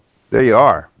There you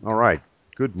are. All right.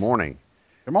 Good morning.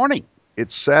 Good morning.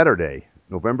 It's Saturday,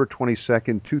 November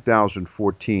 22nd,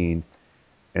 2014,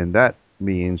 and that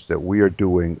means that we are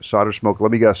doing solder smoke.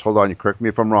 Let me guess. Hold on. You correct me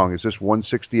if I'm wrong. Is this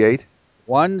 168?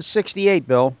 168,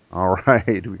 Bill. All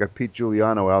right. We got Pete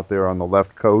Giuliano out there on the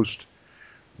left coast,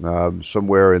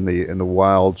 somewhere in the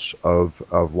wilds of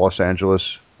Los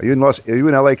Angeles. Are you in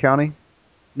LA County?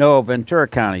 No, Ventura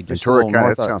County, just a Ventura little County.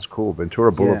 north That of. sounds cool.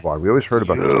 Ventura Yeah. Boulevard. We always heard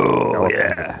about those cool Oh,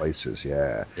 California yeah. places.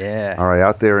 Yeah. Yeah. All right,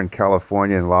 out there in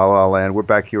California in La La Land. We're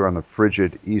back here on the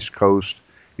frigid East Coast.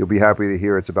 You'll be happy to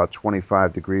hear it's about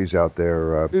 25 degrees out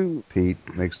there, Ooh. Pete.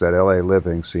 Makes that LA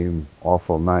living seem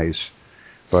awful nice.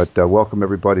 But welcome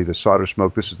everybody to Solder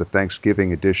Smoke. This is the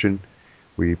Thanksgiving edition.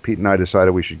 Pete and I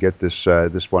decided we should get this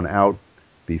one out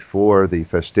before the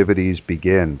festivities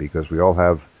begin because we all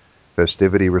have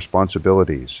festivity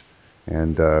responsibilities,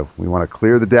 and we want to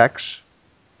clear the decks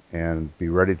and be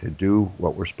ready to do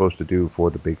what we're supposed to do for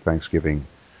the big Thanksgiving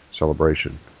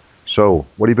celebration. So,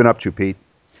 what have you been up to, Pete?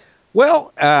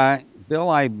 Well, Bill,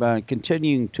 I'm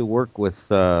continuing to work with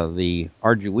the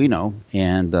Arduino,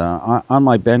 and on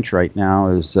my bench right now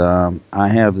is I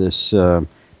have this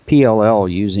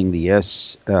PLL using the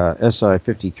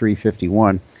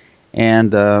SI5351,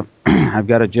 and I've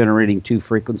got it generating two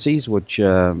frequencies, which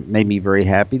made me very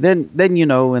happy. Then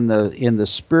in the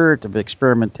spirit of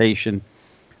experimentation,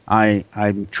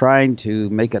 I'm trying to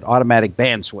make it automatic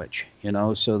band switch.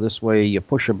 So this way you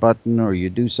push a button or you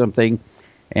do something,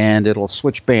 and it'll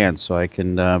switch bands. So I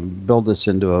can build this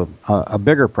into a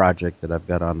bigger project that I've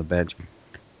got on the bench.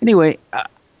 Anyway,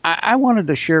 I wanted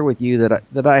to share with you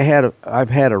I've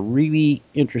had a really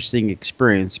interesting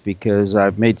experience because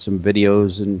I've made some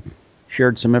videos and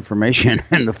shared some information,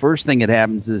 and the first thing that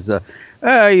happens is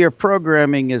your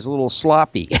programming is a little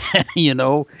sloppy. you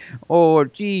know, oh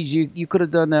geez, you could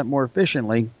have done that more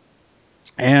efficiently.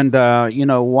 And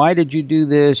why did you do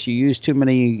this? You used too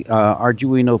many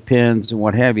Arduino pins and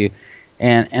what have you.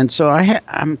 And so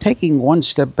I'm taking one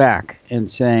step back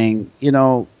and saying,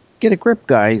 get a grip,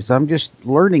 guys. I'm just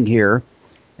learning here.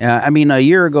 I mean, a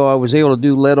year ago I was able to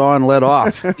do lead on, lead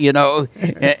off,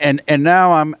 and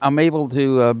now I'm able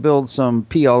to build some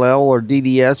PLL or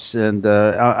DDS, and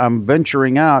I'm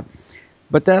venturing out.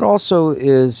 But that also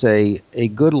is a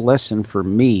good lesson for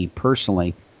me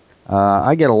personally.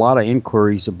 I get a lot of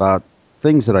inquiries about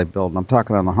things that I build, and I'm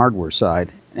talking on the hardware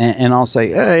side. And I'll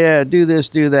say, oh, yeah, do this,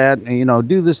 do that, and,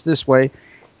 do this way.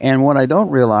 And what I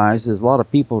don't realize is a lot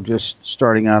of people just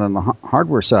starting out on the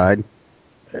hardware side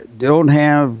don't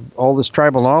have all this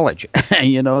tribal knowledge.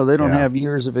 They don't Yeah, have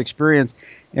years of experience.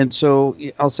 And so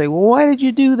I'll say, well, why did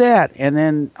you do that? And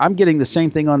then I'm getting the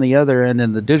same thing on the other end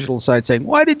in the digital side saying,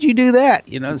 why did you do that?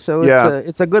 So it's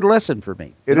yeah, a good lesson for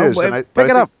me. it is, and but Pick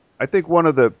I it think up. one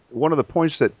of the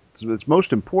points that's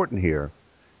most important here,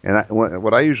 and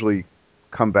what I usually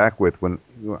come back with when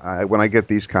I get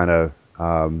these kind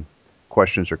of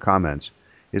questions or comments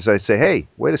is I say, hey,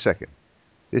 wait a second,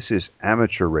 this is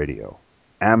amateur radio,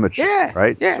 amateur, Yeah,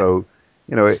 right? yeah. So,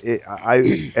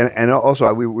 and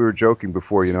also we were joking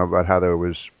before, about how there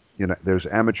was, there's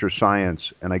amateur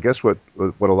science, and I guess what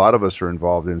a lot of us are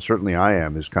involved in, certainly I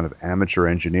am, is kind of amateur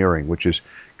engineering, which is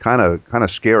kind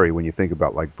of scary when you think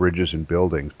about like bridges and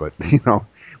buildings, but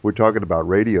we're talking about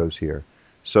radios here.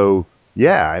 So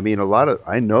yeah, I mean,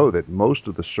 I know that most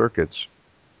of the circuits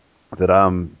that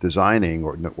I'm designing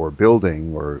or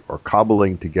building or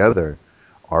cobbling together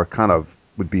are kind of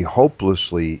would be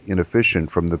hopelessly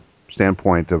inefficient from the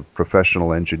standpoint of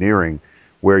professional engineering,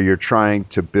 where you're trying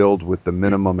to build with the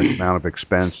minimum amount of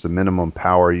expense, the minimum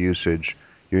power usage.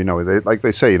 Like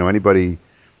they say, anybody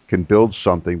can build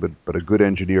something, but a good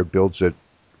engineer builds it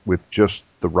with just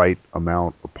the right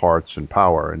amount of parts and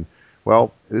power. And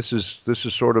well, this is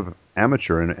sort of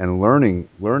amateur, and learning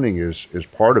is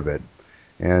part of it.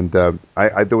 And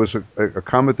there was a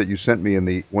comment that you sent me in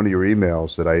the one of your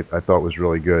emails that I thought was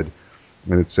really good,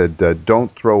 and it said,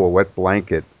 "Don't throw a wet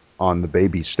blanket on the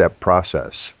baby step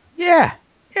process." Yeah,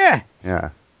 yeah. Yeah.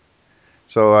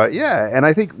 So yeah, and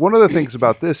I think one of the things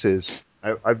about this is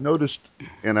I've noticed,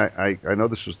 and I know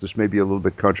this may be a little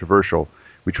bit controversial.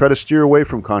 We try to steer away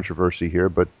from controversy here,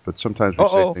 but sometimes Uh we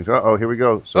say oh. things. Oh, here we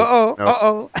go. Uh So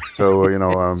oh. you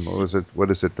know, Uh oh. what was it? What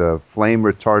is it? Flame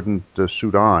retardant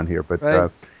Sudan here, but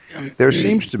Right. there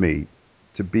seems to me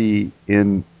to be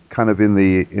in kind of in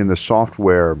the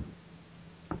software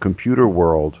computer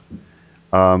world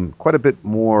quite a bit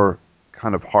more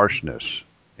kind of harshness,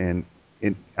 and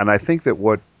and I think that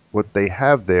what they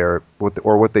have there,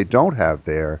 what they don't have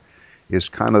there, is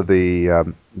kind of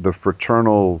the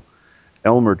fraternal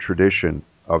Elmer tradition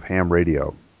of ham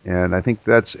radio. And I think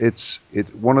it's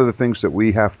one of the things that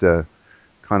we have to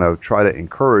kind of try to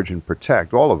encourage and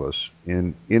protect, all of us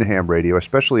in ham radio,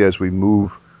 especially as we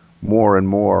move more and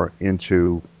more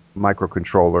into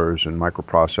microcontrollers and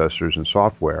microprocessors and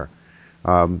software,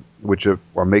 which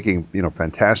are making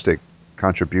fantastic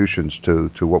contributions to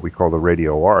what we call the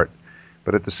radio art.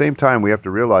 But at the same time, we have to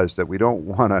realize that we don't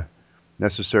want to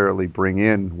necessarily bring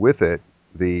in with it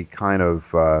the kind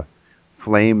of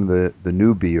flame the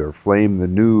newbie or flame the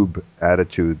noob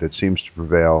attitude that seems to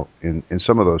prevail in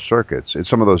some of those circuits, in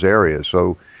some of those areas.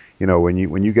 So, when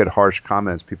you get harsh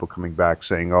comments, people coming back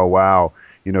saying, "Oh wow,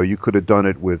 you could have done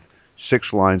it with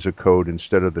 6 lines of code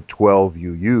instead of the 12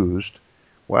 you used."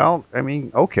 Well, I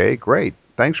mean, okay, great.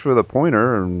 Thanks for the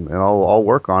pointer, and I'll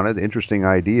work on it. Interesting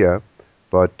idea,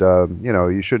 but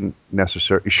you shouldn't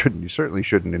necessarily, you certainly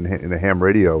shouldn't in the ham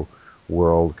radio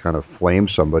world kind of flame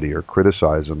somebody or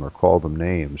criticize them or call them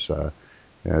names.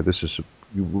 This is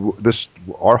this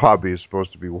our hobby is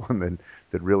supposed to be one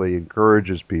that really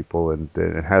encourages people and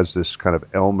it has this kind of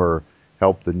Elmer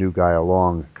help the new guy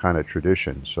along kind of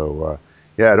tradition. So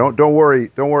yeah, don't worry,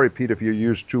 Pete, if you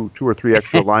use two or three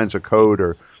extra lines of code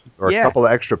or a Yeah. couple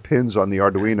of extra pins on the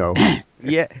Arduino.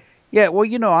 Yeah, yeah. Well,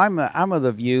 I'm of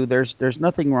the view there's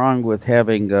nothing wrong with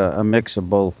having a mix of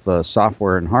both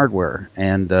software and hardware.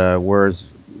 And whereas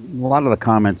a lot of the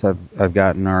comments I've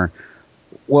gotten are,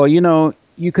 well,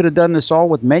 you could have done this all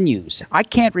with menus. I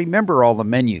can't remember all the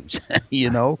menus. you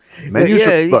know, Menus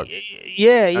are yeah, look.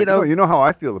 yeah. You know how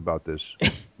I feel about this.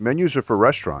 Menus are for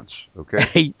restaurants.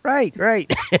 Okay. Right,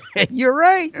 right. You're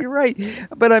right. You're right.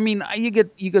 But I mean, you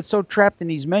get so trapped in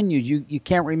these menus, you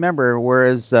can't remember.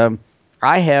 Whereas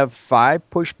I have 5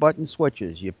 push button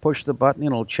switches. You push the button,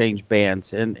 it'll change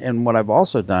bands. And what I've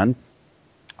also done,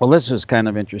 well, this is kind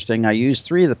of interesting. I used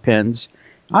 3 of the pins.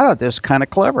 I thought this was kind of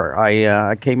clever.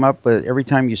 I came up with every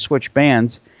time you switch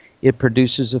bands, it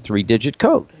produces a 3-digit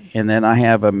code. And then I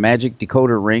have a magic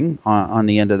decoder ring on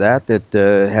the end of that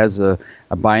has a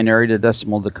binary to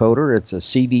decimal decoder. It's a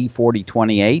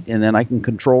CD4028, and then I can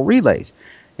control relays.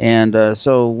 And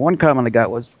so one comment I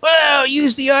got was, "Well,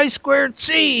 use the I squared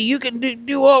C. You can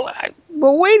do all."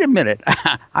 Well, wait a minute.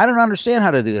 I don't understand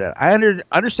how to do that. I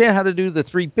understand how to do the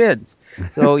 3 pins.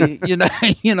 So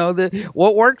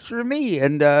what works for me.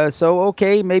 And so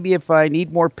okay, maybe if I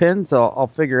need more pins, I'll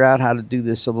figure out how to do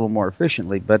this a little more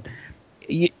efficiently. But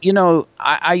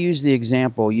I use the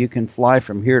example. You can fly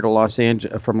from here to Los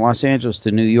Angeles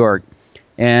to New York,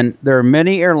 and there are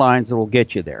many airlines that will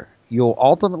get you there. You'll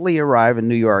ultimately arrive in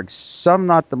New York. Some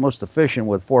not the most efficient,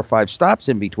 with 4 or 5 stops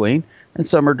in between, and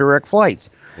some are direct flights.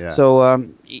 Yeah. So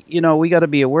we got to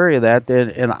be aware of that.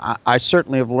 And I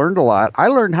certainly have learned a lot. I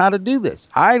learned how to do this.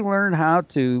 I learned how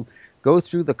to go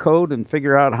through the code and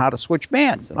figure out how to switch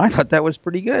bands. And I thought that was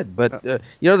pretty good. But they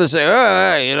say,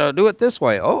 oh, do it this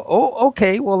way. Oh,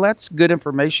 okay. Well, that's good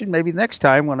information. Maybe next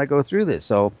time when I go through this.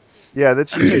 So Yeah,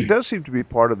 it does seem to be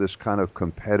part of this kind of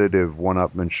competitive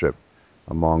one-upmanship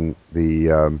among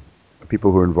the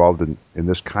people who are involved in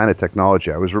this kind of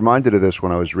technology. I was reminded of this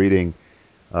when I was reading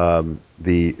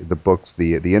the books,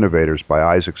 the Innovators by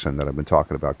Isaacson that I've been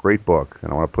talking about. Great book,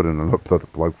 and I want to put in a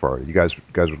plug for it. You guys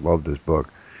would love this book.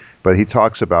 But he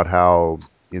talks about how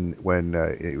in when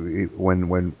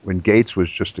Gates was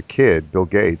just a kid, Bill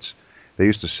Gates, they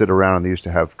used to sit around and they used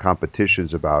to have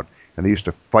competitions about, and they used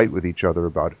to fight with each other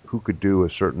about who could do a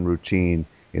certain routine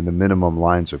in the minimum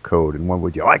lines of code. And one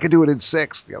would yell, "I could do it in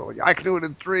 6." The other one, "I could do it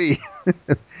in 3."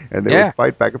 And they would yeah,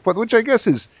 fight back and forth, which I guess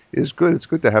is good. It's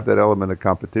good to have that element of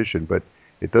competition, but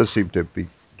it does seem to be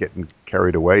getting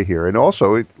carried away here. And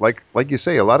also, like you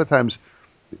say, a lot of times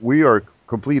we are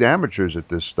complete amateurs at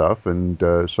this stuff, and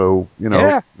so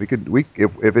yeah, we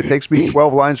if it takes me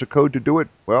 12 lines of code to do it,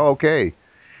 well, okay.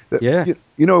 yeah,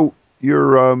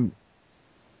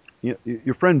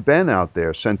 Your friend Ben out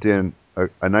there sent in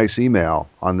a nice email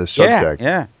on this yeah, subject,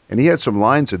 yeah, and he had some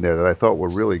lines in there that I thought were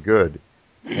really good.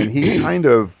 And he kind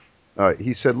of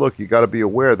he said, "Look, you got to be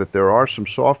aware that there are some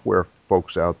software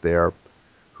folks out there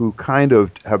who kind of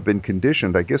have been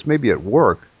conditioned, I guess maybe at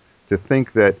work, to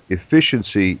think that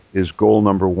efficiency is goal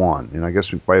number one." And I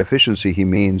guess by efficiency he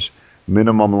means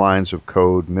minimum lines of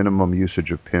code, minimum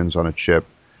usage of pins on a chip.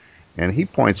 And he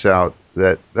points out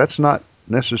that that's not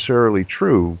necessarily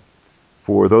true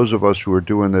for those of us who are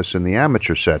doing this in the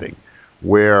amateur setting,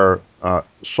 where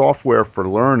software for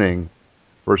learning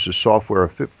versus software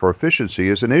for efficiency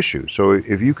is an issue. So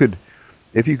if you could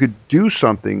do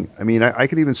something, I mean, I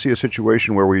could even see a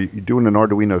situation where you're doing an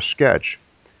Arduino sketch,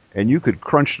 and you could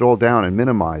crunch it all down and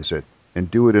minimize it and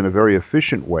do it in a very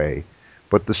efficient way,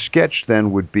 but the sketch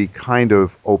then would be kind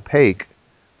of opaque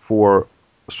for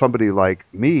somebody like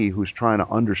me who's trying to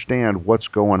understand what's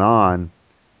going on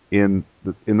in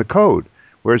the code.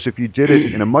 Whereas if you did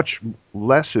it in a much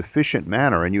less efficient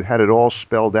manner and you had it all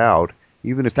spelled out,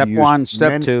 even if you Step used one,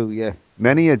 step two, yeah.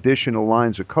 many additional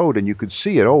lines of code and you could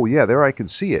see it, oh yeah, there I can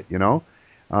see it,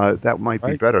 that might be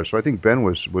Right. better. So I think Ben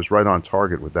was right on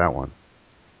target with that one.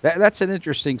 That's an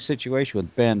interesting situation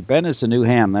with Ben. Ben is a new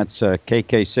ham. That's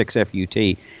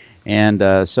KK6FUT.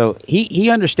 And so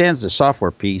he understands the software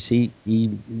piece. He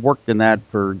worked in that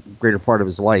for a greater part of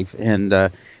his life. And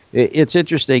it's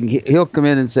interesting. He'll come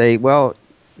in and say, well,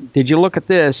 did you look at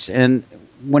this? And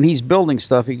when he's building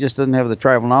stuff, he just doesn't have the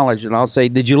tribal knowledge. And I'll say,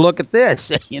 did you look at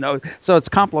this? So it's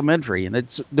complementary. And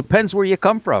it depends where you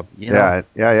come from. Yeah.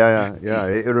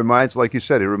 It reminds, like you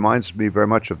said, it reminds me very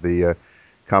much of the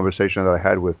conversation that I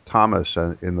had with Thomas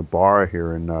in the bar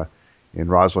here in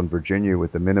Roslyn, Virginia,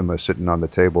 with the Minima sitting on the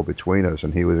table between us,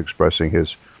 and he was expressing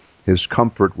his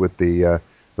comfort with the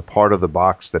part of the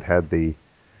box that had the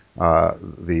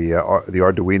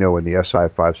Arduino and the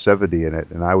SI570 in it,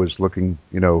 and I was looking,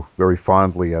 very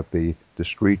fondly at the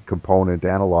discrete component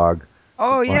analog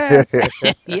Oh, component.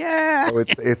 yes. Yeah. So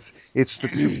it's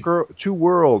the two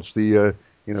worlds, the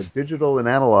digital and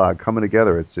analog coming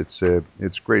together.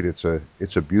 It's great. It's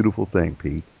a beautiful thing,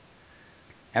 Pete.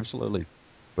 Absolutely.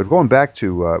 But going back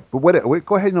to but wait,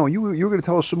 go ahead. No, you were going to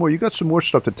tell us some more. You got some more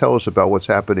stuff to tell us about what's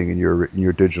happening in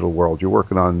your digital world. You're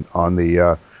working on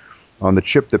the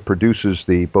chip that produces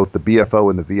the both the BFO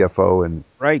and the VFO and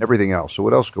Right. everything else. So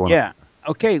what else going on? Yeah.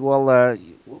 Okay. Well,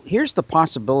 here's the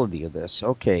possibility of this.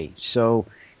 Okay. So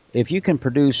if you can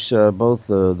produce both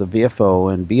the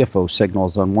VFO and BFO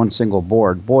signals on one single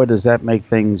board, boy, does that make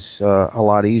things a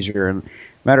lot easier. And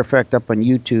matter of fact, up on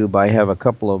YouTube, I have a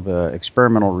couple of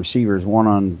experimental receivers, one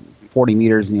on 40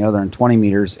 meters and the other on 20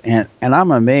 meters. And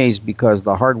I'm amazed because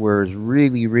the hardware is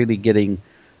really, really getting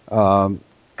kind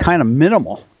of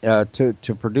minimal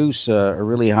to produce a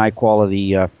really high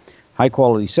quality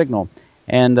signal.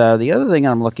 And the other thing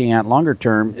I'm looking at longer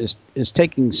term is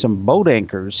taking some boat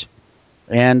anchors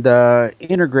and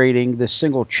integrating this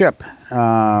single chip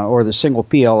or the single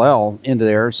PLL into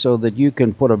there so that you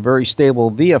can put a very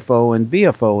stable VFO and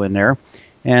BFO in there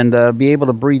and be able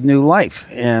to breathe new life.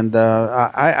 And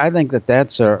I think that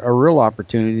that's a real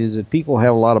opportunity is that people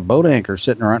have a lot of boat anchors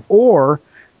sitting around, or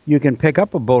you can pick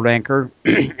up a boat anchor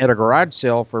at a garage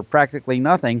sale for practically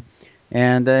nothing.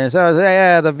 And so I say,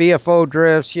 yeah, the VFO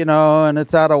drifts, and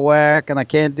it's out of whack, and I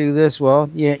can't do this. Well,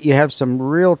 you have some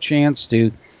real chance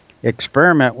to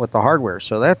experiment with the hardware.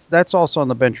 So that's also on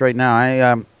the bench right now.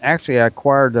 I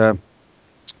acquired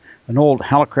an old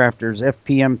Hallicrafters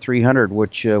FPM 300,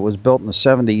 which was built in the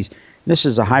 70s. This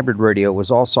is a hybrid radio. It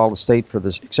was all solid state for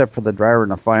this, except for the driver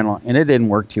and the final, and it didn't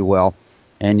work too well.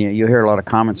 And you hear a lot of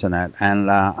comments on that.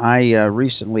 And I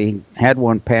recently had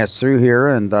one pass through here,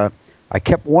 and I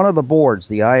kept one of the boards,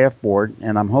 the IF board,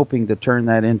 and I'm hoping to turn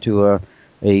that into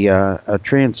a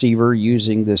transceiver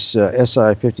using this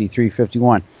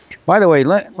SI5351. By the way,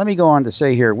 let me go on to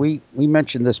say here, we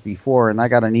mentioned this before, and I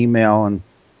got an email, and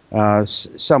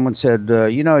someone said,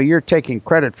 you're taking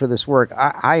credit for this work.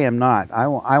 I am not. I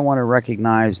want to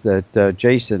recognize that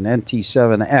Jason,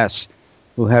 NT7S,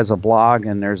 who has a blog,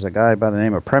 and there's a guy by the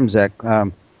name of Premzek,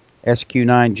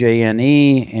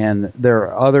 SQ9JNE, and there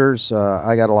are others.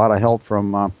 I got a lot of help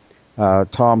from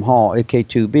Tom Hall,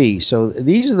 AK2B. So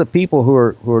these are the people who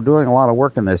are doing a lot of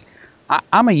work in this.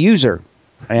 I'm a user,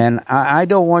 and I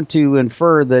don't want to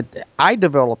infer that I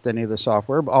developed any of the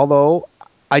software, although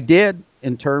I did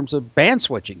in terms of band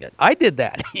switching it. I did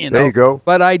that, There you go.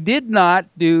 but I did not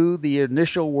do the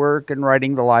initial work in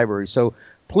writing the library. So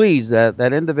please, that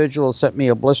individual sent me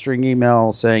a blistering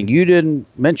email saying you didn't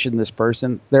mention this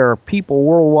person. There are people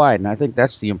worldwide, and I think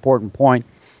that's the important point.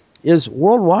 Is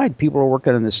worldwide people are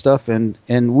working on this stuff, and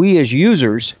we as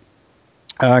users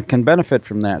can benefit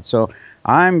from that. So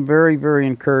I'm very, very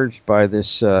encouraged by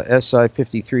this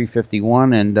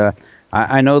SI5351, and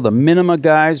I know the Minima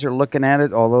guys are looking at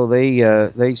it, although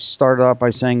they started off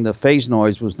by saying the phase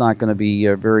noise was not going to be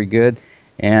very good.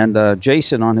 And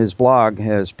Jason on his blog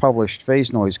has published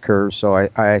phase noise curves, so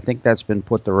I think that's been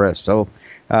put to rest. So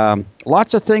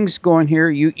lots of things going here.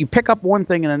 You pick up one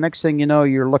thing, and the next thing you know,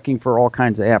 you're looking for all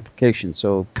kinds of applications.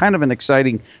 So kind of an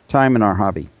exciting time in our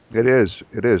hobby. It is,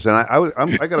 and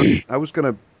I was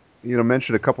gonna,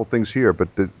 mention a couple things here, but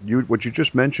what you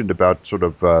just mentioned about sort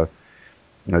of,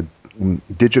 you know,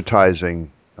 digitizing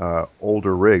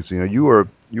older rigs. You are a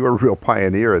real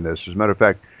pioneer in this. As a matter of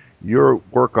fact, your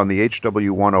work on the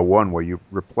HW101, where you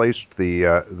replaced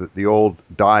the old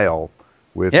dial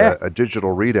with Yeah. a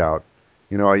digital readout.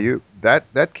 Are you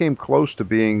that came close to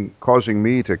being causing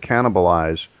me to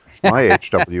cannibalize my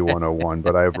HW101,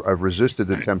 but I've resisted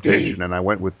the temptation and I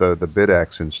went with the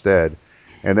BitX instead.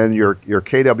 And then your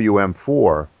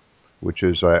KWM4, which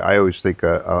is I always think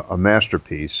a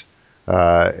masterpiece,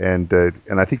 and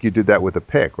I think you did that with a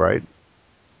pick, right?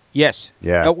 Yes.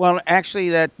 Yeah. Well, actually,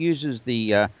 that uses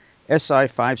the SI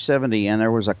 570, and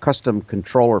there was a custom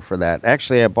controller for that.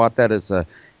 Actually, I bought that as a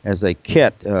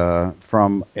kit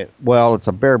from. Well, it's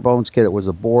a bare bones kit. It was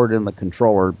a board and the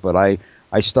controller, but I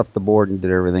stuffed the board and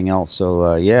did everything else.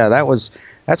 So yeah,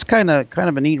 that's kind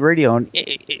of a neat radio. And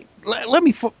let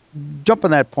me jump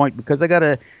on that point because I got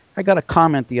a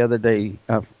comment the other day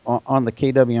on the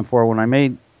KWM4 when I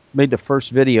made the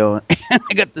first video, and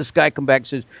I got this guy come back and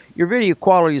says your video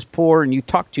quality is poor and you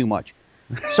talk too much.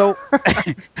 So,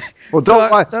 Well, don't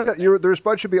so, watch. so The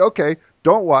response should be okay.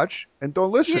 Don't watch and don't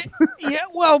yeah, listen. yeah.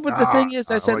 Well, but the Ah, thing is,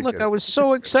 I I'm said, only look, I kidding. was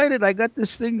so excited. I got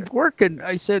this thing working.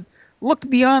 I said, look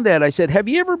beyond that. I said, have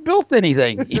you ever built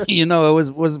anything? It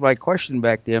was my question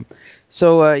back to him.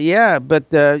 So yeah, but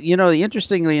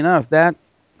interestingly enough, that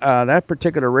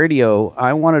particular radio,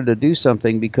 I wanted to do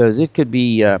something because it could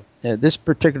be this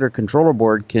particular controller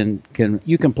board can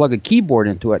you can plug a keyboard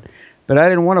into it, but I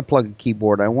didn't want to plug a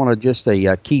keyboard. I wanted just a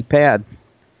keypad.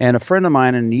 And a friend of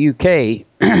mine in the UK,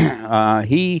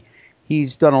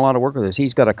 he's done a lot of work with this.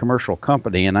 He's got a commercial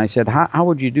company, and I said, how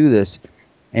would you do this?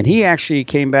 And he actually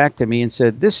came back to me and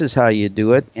said, this is how you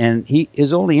do it. And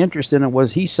his only interest in it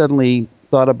was he suddenly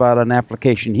thought about an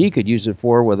application he could use it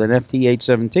for with an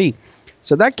FT870.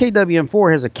 So that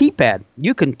KWM4 has a keypad.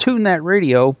 You can tune that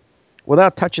radio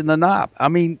without touching the knob. I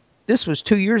mean, this was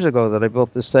 2 years ago that I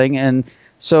built this thing, and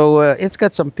so it's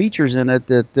got some features in it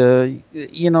that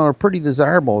are pretty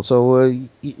desirable. So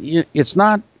it's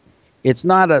not a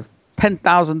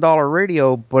 $10,000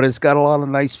 radio, but it's got a lot of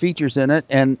nice features in it,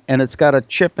 and it's got a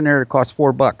chip in there that costs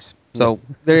 $4. So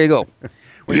there you go.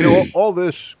 Well, all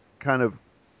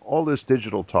this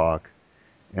digital talk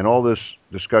and all this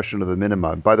discussion of the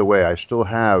minima. By the way, I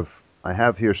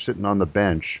have here sitting on the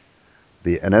bench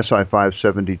an SI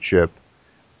 570 chip,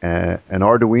 an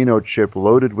Arduino chip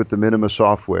loaded with the Minima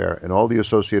software and all the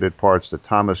associated parts that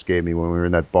Thomas gave me when we were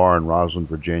in that bar in Roslyn,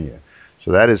 Virginia.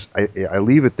 So that is, I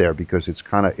leave it there because it's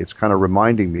kind of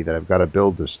reminding me that I've got to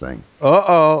build this thing.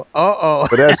 But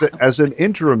as an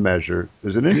interim measure,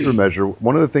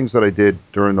 one of the things that I did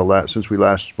during since we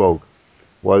last spoke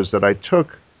was that I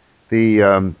took the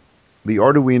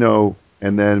Arduino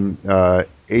and then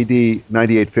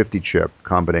AD9850 chip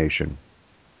combination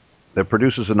that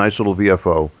produces a nice little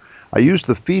VFO. I used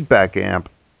the feedback amp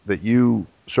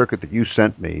circuit that you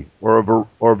sent me, or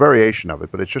a variation of it,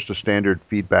 but it's just a standard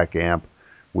feedback amp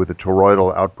with a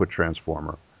toroidal output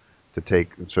transformer to take.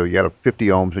 So you had a 50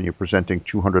 ohms and you're presenting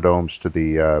 200 ohms to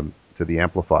the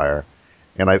amplifier,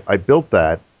 and I built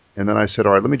that. And then I said,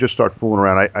 all right, let me just start fooling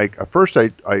around. At first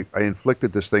I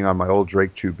inflicted this thing on my old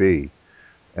Drake 2B,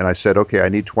 and I said, okay, I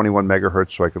need 21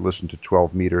 megahertz so I could listen to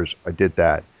 12 meters. I did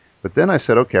that. But then I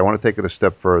said, okay, I want to take it a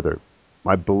step further.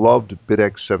 My beloved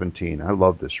BitX 17. I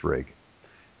love this rig.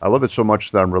 I love it so much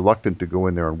that I'm reluctant to go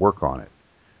in there and work on it.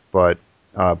 But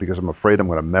because I'm afraid I'm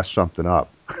going to mess something up.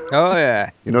 Oh yeah,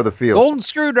 You know the feel. golden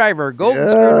screwdriver, golden Yeah.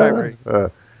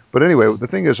 screwdriver. But anyway, the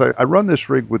thing is, I run this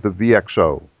rig with the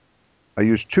VXO. I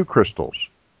use two crystals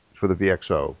for the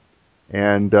VXO.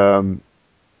 And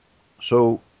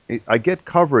so I get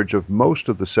coverage of most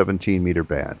of the 17 meter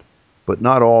band, but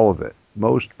not all of it.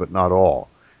 Most, but not all.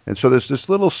 And so there's this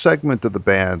little segment of the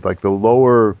band, like the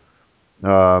lower,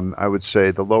 I would say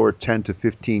the lower 10 to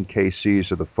 15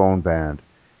 kcs of the phone band,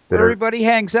 that Where are everybody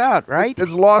hangs out, right?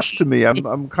 it's lost to me.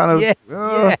 I'm kind Yeah, of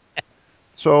yeah.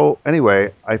 so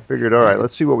anyway. I figured, all right,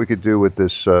 let's see what we could do with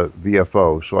this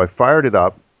VFO. So I fired it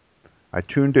up. I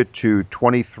tuned it to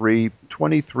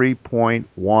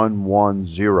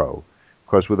 23.110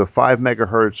 because with a 5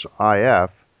 megahertz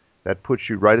IF, that puts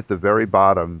you right at the very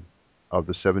bottom of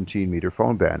the 17 meter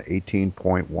phone band,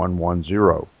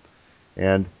 18.110.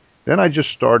 And then I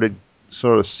just started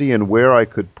sort of seeing where I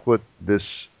could put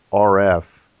this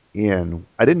RF in.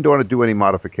 I didn't want to do any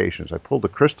modifications. I pulled the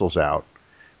crystals out,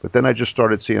 but then I just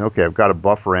started seeing, okay, I've got a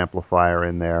buffer amplifier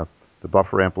in there. The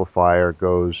buffer amplifier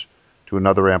goes to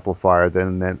another amplifier,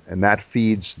 and that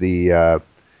feeds the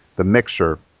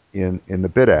mixer in the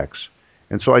BitX.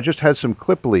 And so I just had some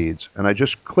clip leads, and I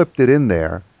just clipped it in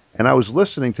there, and I was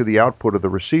listening to the output of the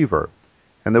receiver.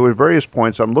 And there were various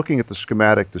points. I'm looking at the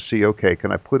schematic to see, okay,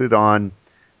 can I put it on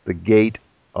the gate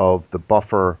of the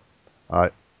buffer uh,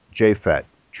 JFET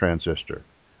transistor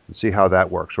and see how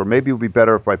that works? Or maybe it would be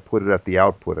better if I put it at the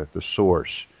output, at the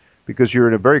source, because you're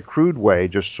in a very crude way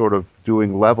just sort of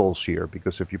doing levels here.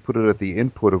 Because if you put it at the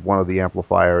input of one of the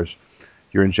amplifiers,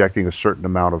 you're injecting a certain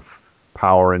amount of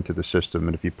power into the system,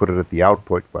 and if you put it at the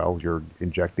output, well, you're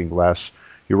injecting less.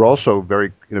 You're also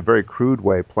in a very crude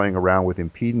way, playing around with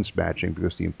impedance matching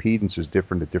because the impedance is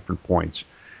different at different points.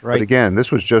 But Right. again,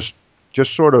 this was just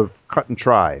sort of cut and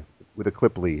try with a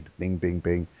clip lead, bing, bing,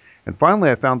 bing. And finally,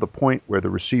 I found the point where the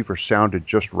receiver sounded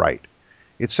just right.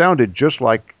 It sounded just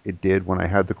like it did when I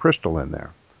had the crystal in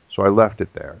there. So I left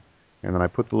it there. And then I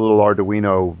put the little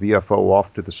Arduino VFO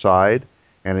off to the side.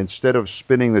 And instead of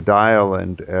spinning the dial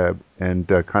and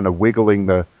kind of wiggling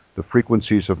the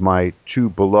frequencies of my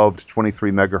two beloved 23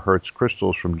 megahertz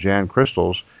crystals from Jan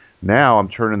Crystals, now I'm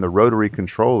turning the rotary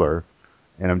controller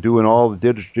and I'm doing all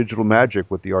the digital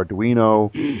magic with the Arduino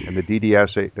and the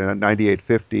DDS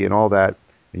 9850 and all that.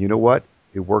 And you know what?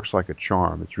 It works like a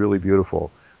charm. It's really beautiful.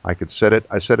 I set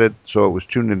it so it was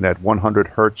tuned in at 100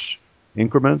 hertz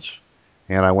increments,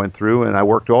 and I went through and I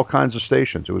worked all kinds of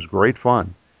stations. It was great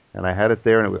fun, and I had it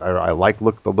there, and I like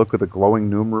the look of the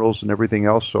glowing numerals and everything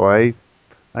else. So I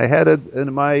had it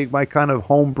in my kind of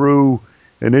homebrew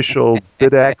initial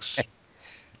BitX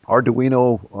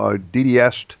Arduino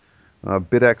DDS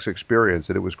BitX experience,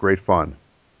 and it was great fun.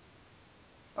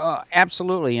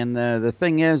 Absolutely. And the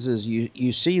thing is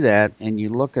you see that and you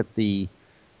look at the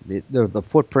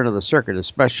footprint of the circuit,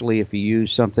 especially if you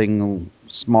use something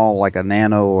small like a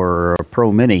Nano or a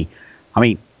Pro Mini. I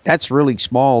mean, that's really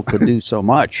small to do so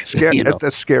much. You know.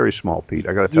 That's scary small, Pete.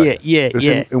 I got to tell Yeah, you, yeah, because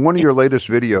yeah. in one of your latest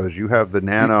videos, you have the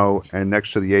Nano, and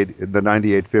next to the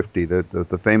 9850,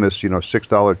 the famous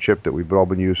 $6 chip that we've all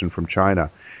been using from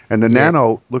China, and the Yeah,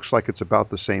 Nano looks like it's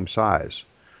about the same size.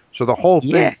 So the whole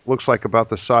thing yeah, looks like about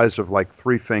the size of like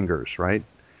three fingers, right?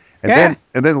 yeah,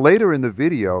 And then later in the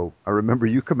video, I remember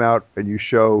you come out and you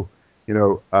show,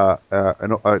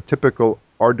 a typical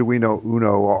Arduino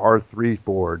Uno or R3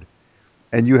 board,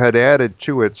 and you had added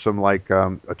to it some like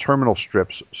a terminal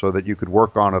strips so that you could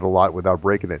work on it a lot without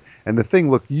breaking it. And the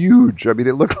thing looked huge. I mean,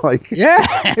 it looked like yeah,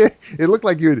 it looked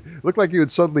like you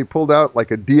had suddenly pulled out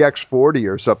like a DX40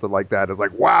 or something like that. It's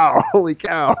like, wow, holy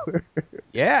cow!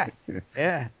 yeah,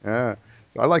 yeah. Yeah.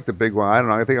 So I like the big one. I don't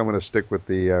know. I think I'm going to stick with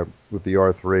the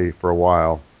R3 for a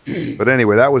while. But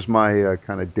anyway, that was my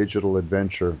kind of digital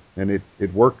adventure, and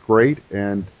it worked great.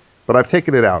 But I've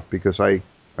taken it out because I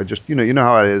just you know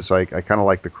how it is. I kind of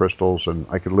like the crystals, and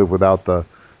I could live without the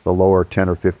lower 10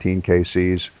 or 15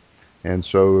 kcs. And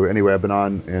so anyway, I've been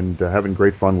on and having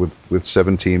great fun with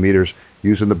 17 meters,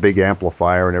 using the big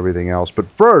amplifier and everything else. But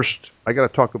first, I got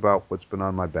to talk about what's been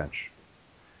on my bench.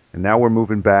 And now we're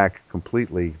moving back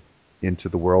completely into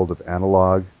the world of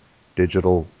analog,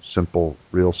 digital, simple,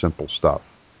 real simple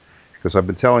stuff. Because I've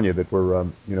been telling you that we're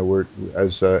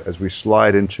as we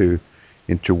slide into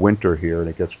winter here and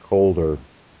it gets colder,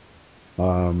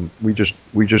 we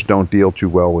just don't deal too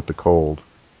well with the cold.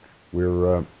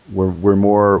 We're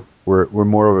more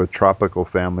of a tropical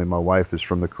family. My wife is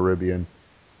from the Caribbean.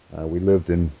 We lived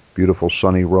in beautiful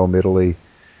sunny Rome, Italy,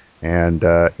 and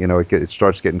it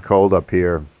starts getting cold up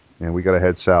here, and we got to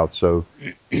head south. So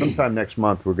sometime next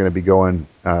month we're going to be going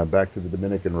back to the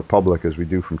Dominican Republic as we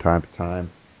do from time to time,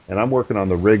 and I'm working on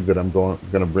the rig that I'm going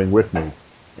to bring with me,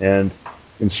 and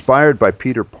inspired by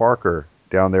Peter Parker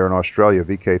down there in Australia,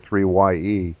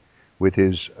 VK3YE, with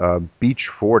his Beach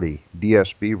 40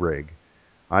 DSB rig.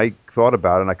 I thought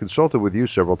about it, and I consulted with you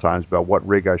several times about what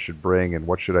rig I should bring and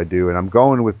what should I do, and I'm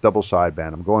going with double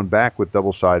sideband. I'm going back with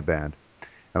double sideband,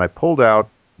 and I pulled out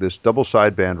this double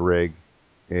sideband rig.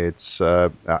 It's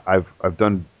I've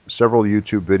done several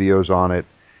YouTube videos on it.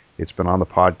 It's been on the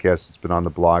podcast. It's been on the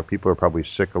blog. People are probably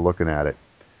sick of looking at it.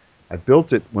 I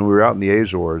built it when we were out in the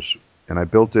Azores, and I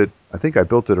built it. I think I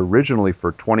built it originally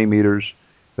for 20 meters.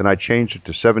 Then I changed it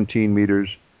to 17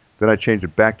 meters. Then I changed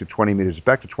it back to 20 meters. It's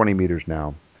back to 20 meters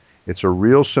now. It's a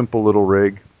real simple little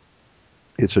rig.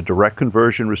 It's a direct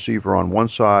conversion receiver on one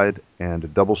side and a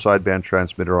double sideband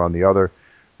transmitter on the other.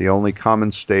 The only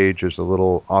common stage is a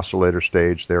little oscillator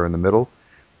stage there in the middle.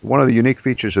 One of the unique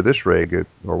features of this rig,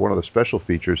 or one of the special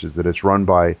features, is that it's run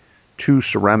by two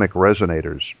ceramic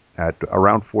resonators at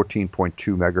around 14.2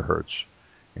 megahertz.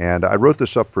 And I wrote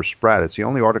this up for Sprat. It's the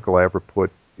only article I ever put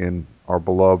in our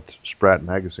beloved Sprat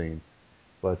magazine.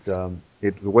 But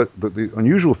the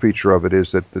unusual feature of it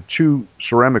is that the two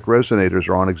ceramic resonators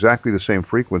are on exactly the same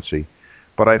frequency.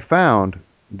 But I found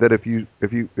that if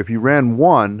you ran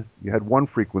one, you had one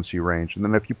frequency range, and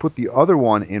then if you put the other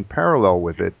one in parallel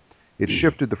with it, it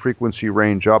shifted the frequency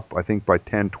range up, I think, by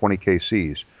 10, 20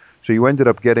 kcs. So you ended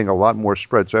up getting a lot more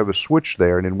spread. So I have a switch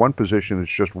there, and in one position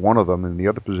it's just one of them, and in the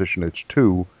other position it's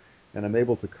two, and I'm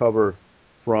able to cover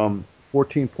from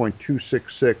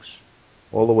 14.266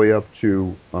 all the way up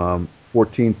to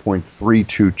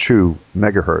 14.322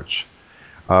 megahertz.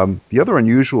 The other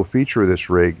unusual feature of this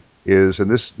rig is, and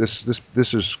this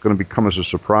is going to become as a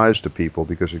surprise to people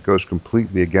because it goes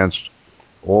completely against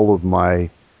all of my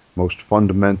most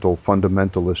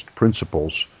fundamentalist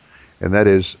principles, and that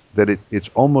is that it's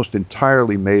almost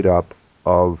entirely made up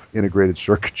of integrated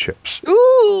circuit chips. I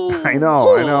Ooh,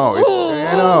 know, I know. ooh,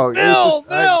 I ooh, know. It's Bill, just,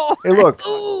 Bill. hey, look,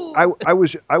 Ooh.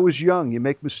 I was young. You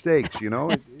make mistakes, you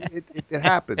know. It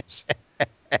happens.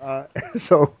 Uh,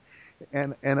 so,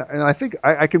 and I think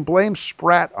I can blame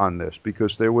Spratt on this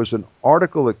because there was an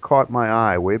article that caught my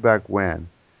eye way back when,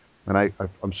 and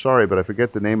I'm sorry, but I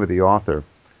forget the name of the author,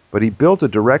 but he built a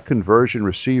direct conversion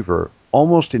receiver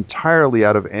almost entirely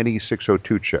out of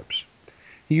NE602 chips.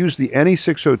 He used the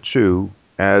NE602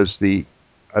 as the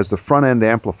as the front end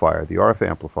amplifier, the RF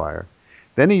amplifier.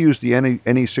 Then he used the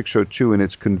NE602 in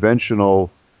its conventional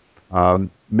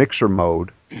mixer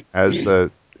mode as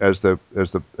the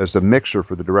mixer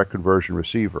for the direct conversion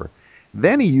receiver.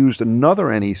 Then he used another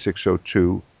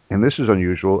NE602, and this is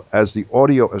unusual, as the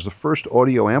first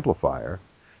audio amplifier.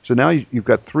 So now you've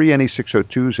got three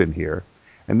NE602s in here,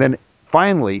 and then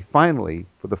finally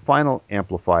for the final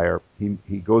amplifier,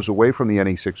 he goes away from the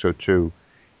NE602,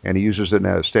 and he uses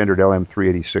a standard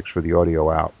LM386 for the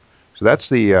audio out. So that's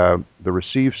the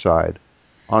receive side.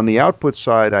 On the output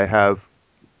side, I have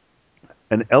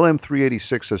an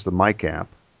LM386 as the mic amp.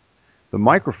 The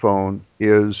microphone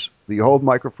is the old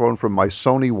microphone from my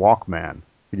Sony Walkman.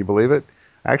 Can you believe it?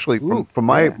 Actually, Ooh, from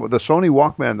yeah. the Sony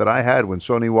Walkman that I had when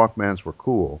Sony Walkmans were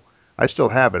cool, I still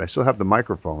have it. I still have the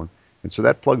microphone, and so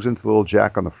that plugs into the little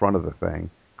jack on the front of the thing.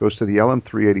 Goes to the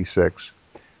LM386.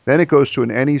 Then it goes to an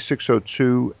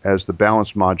NE602 as the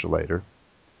balance modulator,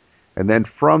 and then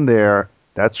from there,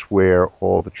 that's where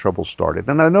all the trouble started.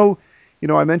 And I know,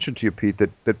 I mentioned to you, Pete,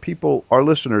 that people, our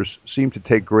listeners, seem to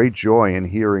take great joy in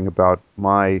hearing about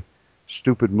my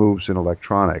stupid moves in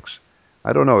electronics.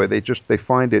 I don't know. They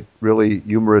find it really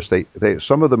humorous. They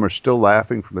some of them are still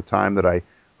laughing from the time that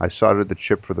I soldered the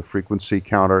chip for the frequency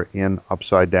counter in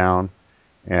upside down,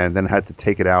 and then had to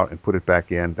take it out and put it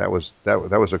back in. That was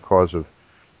a cause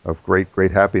of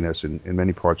great happiness in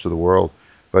many parts of the world.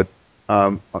 But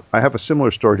I have a similar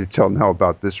story to tell now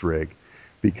about this rig,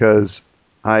 because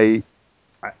I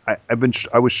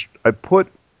I put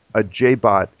a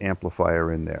JBot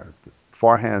amplifier in there,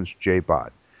 Farhan's JBot.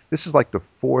 This is like the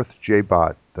fourth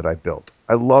JBot that I built.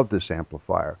 I love this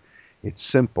amplifier. It's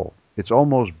simple. It's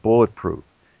almost bulletproof.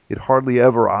 It hardly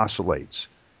ever oscillates.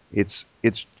 It's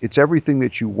everything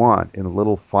that you want in a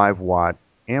little 5-watt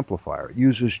amplifier. It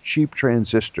uses cheap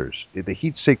transistors. The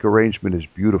heat sink arrangement is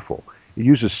beautiful. It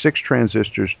uses 6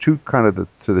 transistors, two kind of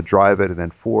to the drive it, and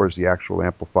then 4 is the actual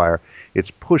amplifier. It's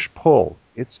push-pull.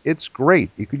 It's great.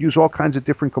 You could use all kinds of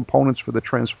different components for the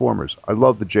transformers. I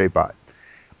love the JBot.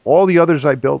 All the others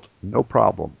I built, no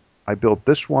problem. I built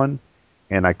this one,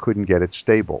 and I couldn't get it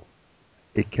stable.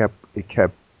 It kept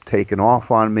taking off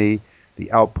on me.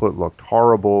 The output looked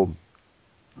horrible.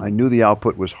 I knew the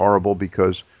output was horrible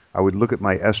because I would look at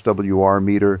my SWR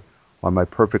meter on my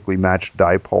perfectly matched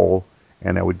dipole,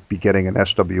 and I would be getting an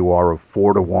SWR of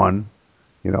 4 to 1,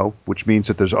 which means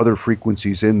that there's other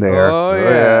frequencies in there. Oh Oh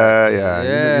yeah, yeah,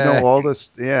 yeah. yeah. All this,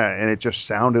 yeah, and it just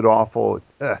sounded awful.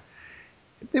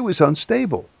 It was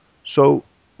unstable. So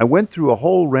I went through a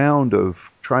whole round of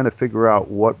trying to figure out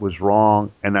what was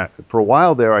wrong, and for a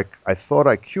while there, I thought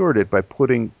I cured it by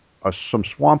putting some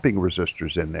swamping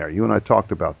resistors in there. You and I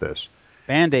talked about this.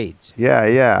 Band-aids. Yeah,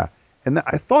 yeah. And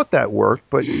I thought that worked,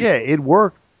 but yeah, it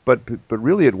worked, but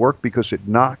really it worked because it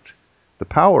knocked the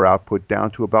power output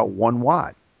down to about 1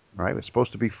 watt. Right? It's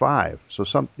supposed to be 5. So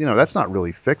that's not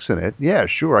really fixing it. Yeah,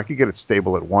 sure, I could get it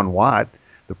stable at 1 watt.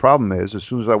 The problem is, as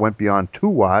soon as I went beyond 2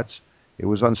 watts, it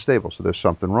was unstable. So there's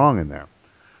something wrong in there.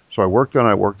 So I worked on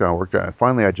it. And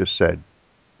finally, I just said,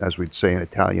 as we'd say in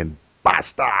Italian,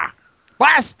 basta,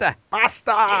 Basta.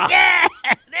 basta, Yeah,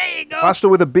 there you go. basta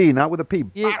with a B, not with a P.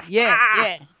 Yeah, Basta. yeah,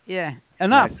 yeah, yeah.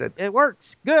 And I Enough. said, It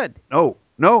works. Good. no,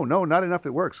 no, no, not enough.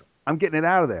 It works. I'm getting it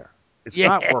out of there. It's Yeah,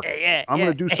 not working. yeah, I'm going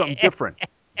yeah. to do something different.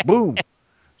 Boom.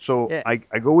 So Yeah. I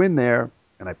go in there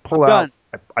and I I'm pull out,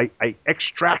 done. I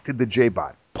extracted the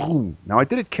JBot. Boom. Now I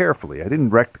did it carefully. I didn't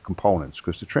wreck the components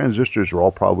because the transistors are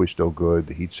all probably still good.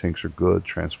 The heat sinks are good.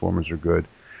 Transformers are good.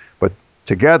 But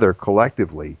together,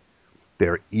 collectively,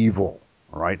 they're evil.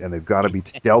 All right. And they've got to be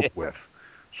dealt with.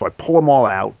 So I pull them all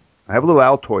out. I have a little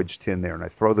Altoids tin there and I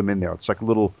throw them in there. It's like a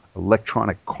little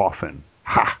electronic coffin.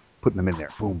 Ha! Putting them in there.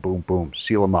 Boom, boom, boom.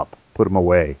 Seal them up. Put them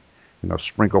away.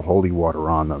 Sprinkle holy water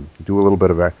on them. Do a little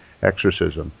bit of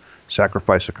exorcism.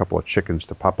 Sacrifice a couple of chickens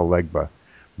to Papa Legba.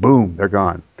 Boom, they're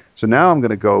gone. So now I'm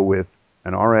going to go with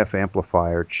an RF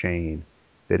amplifier chain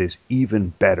that is even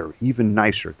better, even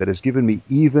nicer, that has given me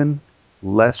even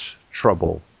less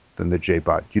trouble than the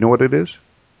J-Bot. Do you know what it is?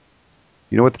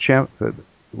 You know what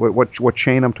what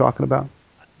chain I'm talking about?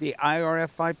 The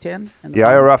IRF 510 in the The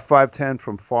bottom. IRF 510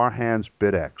 from Farhan's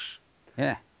BitX.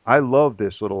 Yeah. I love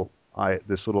this little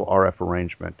RF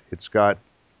arrangement. It's got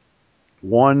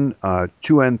one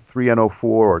 2N3N04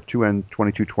 or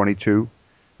 2N2222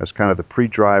 as kind of the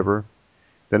pre-driver.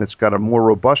 Then it's got a more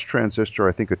robust transistor,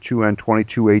 I think a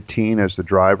 2N2218 as the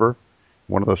driver,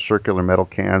 one of those circular metal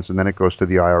cans, and then it goes to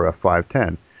the IRF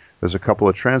 510. There's a couple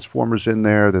of transformers in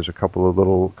there. There's a couple of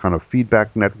little kind of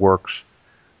feedback networks,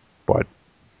 but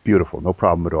beautiful, no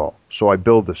problem at all. So I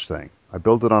build this thing. I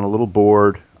build it on a little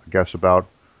board, I guess about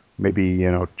maybe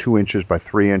 2 inches by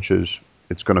 3 inches.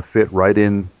 It's going to fit right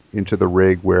into the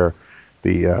rig where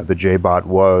the J-Bot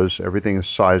was. Everything is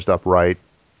sized up right.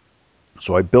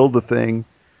 So I build the thing.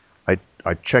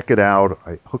 I check it out.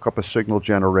 I hook up a signal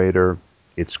generator.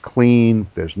 It's clean.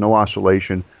 There's no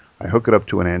oscillation. I hook it up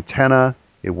to an antenna.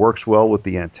 It works well with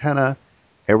the antenna.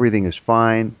 Everything is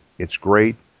fine. It's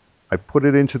great. I put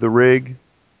it into the rig,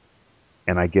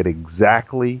 and I get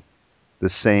exactly the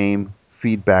same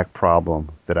feedback problem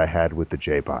that I had with the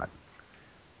J-Bot.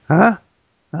 Huh?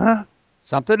 Huh?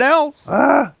 Something else.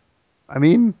 I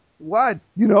mean, what?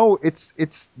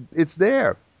 It's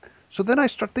there. So then I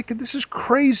start thinking, this is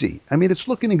crazy. I mean, it's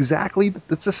looking exactly,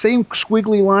 it's the same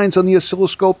squiggly lines on the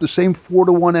oscilloscope, the same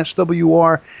 4-to-1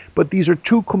 SWR, but these are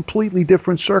two completely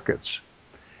different circuits,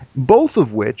 both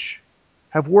of which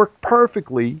have worked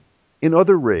perfectly in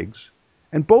other rigs,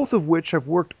 and both of which have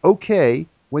worked okay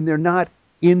when they're not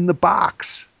in the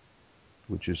box,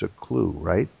 which is a clue,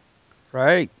 right?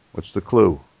 Right. What's the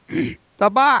clue? The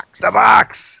box. The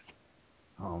box!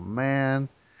 Oh, man.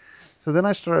 So then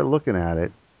I started looking at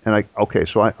it, and I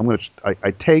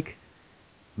take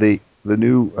the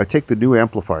new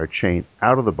amplifier chain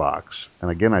out of the box,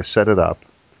 and again I set it up.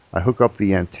 I hook up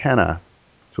the antenna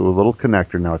to a little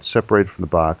connector. Now it's separated from the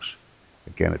box.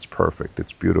 Again, it's perfect.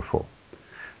 It's beautiful.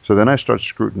 So then I start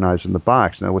scrutinizing the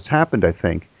box. Now what's happened, I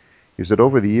think, is that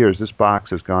over the years this box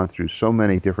has gone through so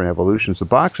many different evolutions. The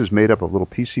box is made up of little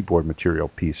PC board material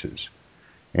pieces,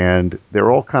 and they're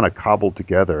all kind of cobbled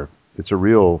together. It's a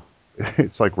real,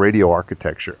 it's like radio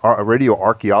architecture, radio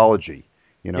archaeology.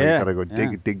 You got Yeah. to go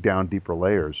Yeah. dig down deeper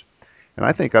layers. And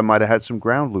I think I might have had some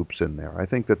ground loops in there. I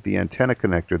think that the antenna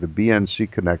connector, the BNC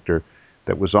connector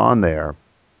that was on there,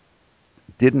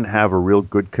 didn't have a real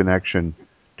good connection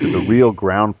to the real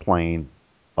ground plane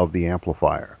of the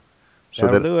amplifier. So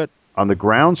That'll that do it. on the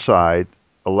ground side,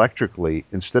 electrically,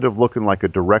 instead of looking like a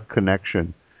direct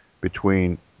connection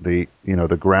between the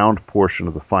ground portion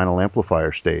of the final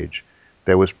amplifier stage,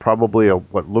 there was probably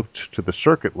what looked to the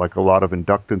circuit like a lot of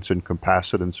inductance and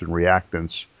capacitance and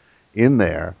reactance in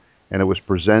there, and it was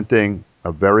presenting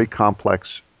a very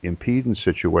complex impedance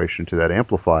situation to that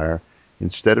amplifier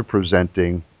instead of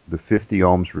presenting the 50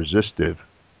 ohms resistive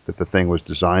that the thing was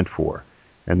designed for.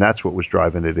 And that's what was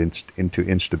driving it into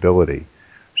instability.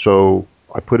 So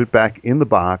I put it back in the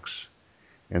box,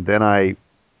 and then I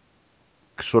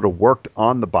sort of worked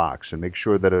on the box and make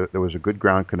sure that there was a good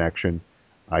ground connection.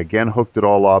 I again hooked it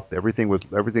all up. Everything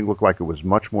looked like it was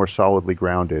much more solidly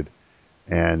grounded,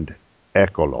 and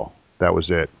ecolo. That was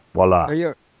it. Voila. Are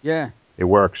you? Yeah. It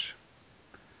works.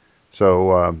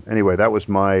 So anyway, that was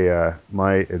my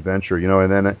adventure,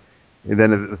 and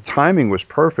then the timing was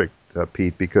perfect,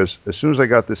 Pete, because as soon as I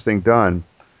got this thing done,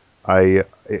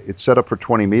 it's set up for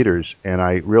 20 meters, and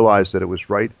I realized that it was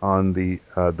right on the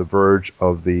verge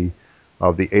of the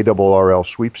ARRL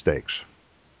sweepstakes.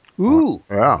 Ooh.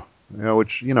 Yeah,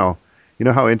 which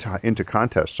how into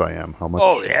contests I am. How Oh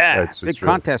much yeah. Big it's really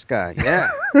contest guy. Yeah.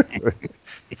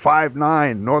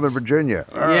 5'9", Northern Virginia.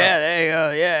 Yeah. There you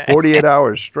go. Yeah. 48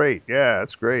 hours straight. Yeah,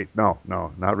 that's great. No,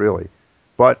 no, not really.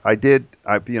 But I did,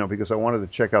 because I wanted to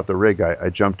check out the rig, I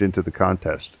jumped into the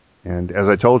contest. And as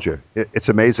I told you, it's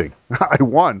amazing. I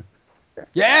won.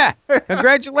 Yeah. I mean,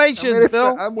 Congratulations,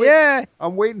 Bill. Yeah.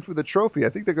 I'm waiting for the trophy. I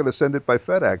think they're going to send it by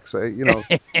FedEx.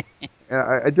 And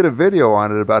I did a video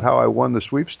on it about how I won the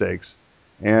sweepstakes.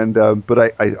 And,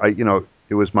 but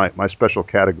it was my special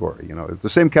category. It's the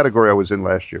same category I was in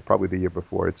last year, probably the year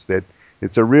before. It's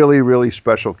a really, really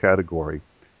special category.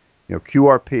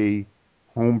 QRP,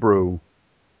 homebrew,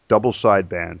 double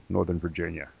sideband, Northern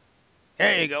Virginia.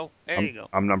 There you go. There I'm you go.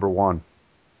 I'm number one.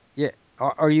 Yeah.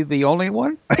 Are you the only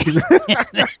one?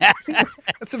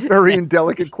 That's a very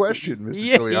indelicate question, Mr. Yeah.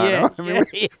 Yeah. Giuliano. I mean,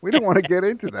 Yeah. we don't want to get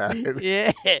into that.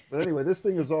 Yeah. But anyway, this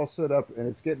thing is all set up and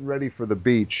it's getting ready for the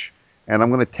beach. And I'm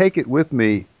going to take it with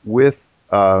me with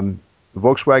the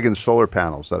Volkswagen solar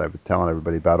panels that I've been telling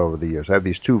everybody about over the years. I have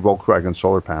these two Volkswagen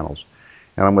solar panels,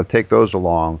 and I'm going to take those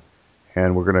along,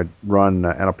 and we're going to run,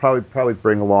 and I'll probably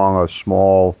bring along a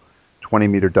small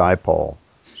 20-meter dipole.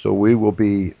 So we will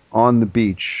be on the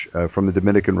beach from the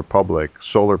Dominican Republic,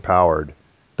 solar powered,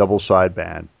 double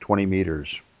sideband, 20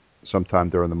 meters, sometime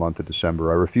during the month of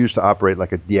December. I refuse to operate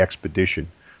like a DXpedition,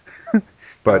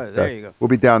 but There you go. we'll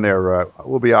be down there.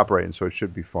 We'll be operating, so it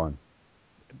should be fun.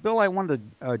 Bill, I wanted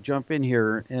to jump in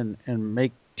here and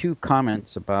make two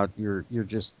comments about your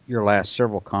last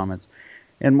several comments.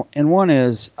 And one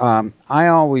is I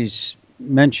always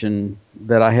mention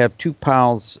that I have two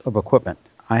piles of equipment.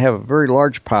 I have a very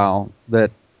large pile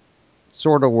that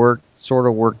sort of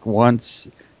worked once,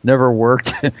 never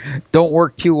worked, don't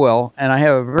work too well, and I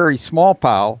have a very small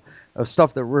pile of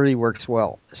stuff that really works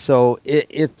well. So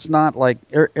it's not like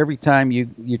every time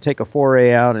you take a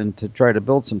foray out and to try to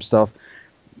build some stuff,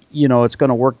 it's going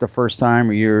to work the first time,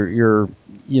 or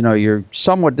you're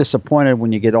somewhat disappointed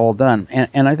when you get all done.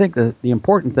 And I think the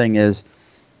important thing is,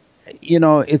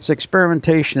 it's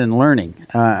experimentation and learning.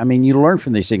 I mean, you learn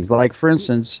from these things. Like, for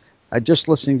instance, I just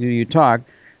listening to you talk.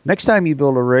 Next time you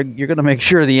build a rig, you're going to make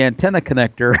sure the antenna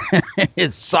connector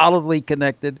is solidly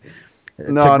connected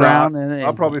to No, no, ground.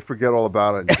 I'll probably forget all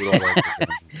about it and do it all over again.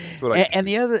 That's what I can And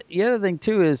do. the other thing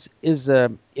too is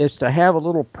to have a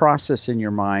little process in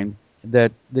your mind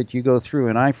that you go through.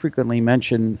 And I frequently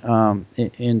mention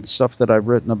in stuff that I've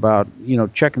written about,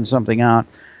 checking something out.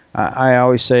 I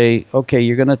always say, okay,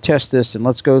 you're going to test this, and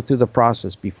let's go through the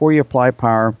process before you apply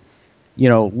power.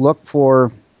 Look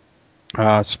for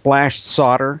splashed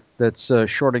solder that's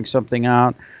shorting something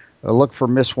out. Look for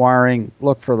miswiring.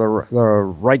 Look for the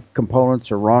right components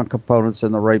or wrong components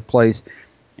in the right place,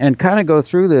 and kind of go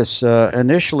through this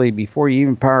initially before you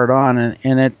even power it on,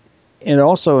 and it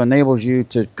also enables you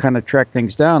to kind of track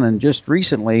things down. And just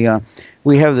recently,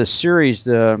 we have this series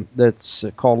that's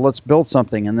called "Let's Build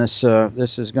Something," and this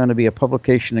is going to be a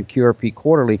publication in QRP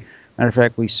Quarterly. Matter of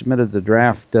fact, we submitted the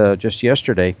draft just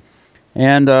yesterday,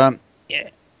 and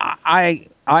I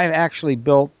actually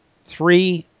built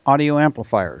three audio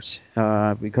amplifiers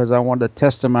because I wanted to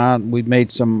test them out. We've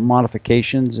made some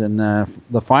modifications, and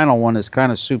the final one is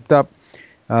kind of souped up.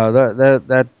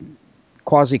 That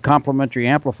quasi complementary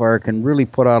amplifier can really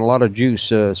put out a lot of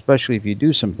juice, especially if you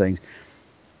do some things.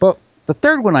 But the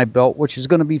third one I built, which is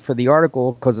going to be for the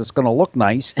article because it's going to look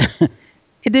nice,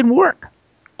 it didn't work.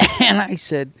 And I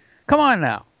said, "Come on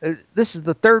now, this is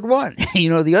the third one.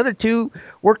 The other two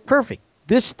worked perfect.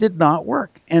 This did not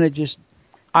work." And it just,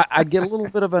 I get a little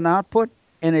bit of an output,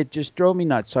 and it just drove me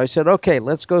nuts. So I said, "Okay,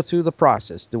 let's go through the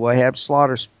process. Do I have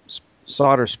solder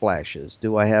splashes?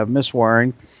 Do I have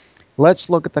miswiring? Let's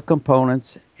look at the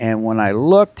components." And when I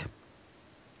looked,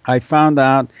 I found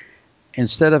out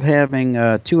instead of having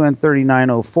a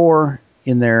 2N3904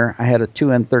 in there, I had a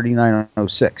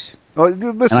 2N3906. Oh, dude,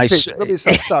 And listen, I Pete. Let me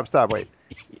stop. Wait.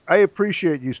 I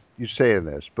appreciate you saying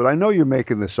this, but I know you're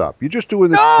making this up. You're just doing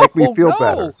this to No, make me feel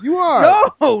better. no, You are.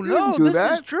 no, You didn't no. do This is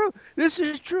that. true. This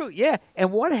is true. Yeah.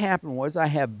 And what happened was I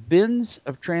have bins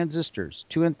of transistors,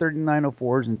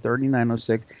 2N3904s and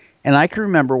 3906. And I can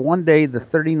remember one day the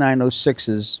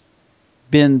 3906s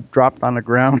bin dropped on the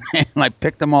ground and I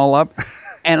picked them all up.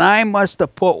 And I must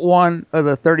have put one of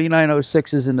the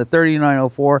 3906s in the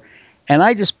 3904. And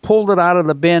I just pulled it out of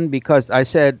the bin because I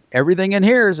said, everything in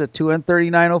here is a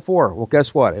 2N3904. Well,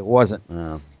 guess what? It wasn't.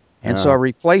 Yeah. And so I Yeah.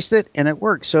 replaced it, and it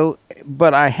worked. So,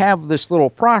 but I have this little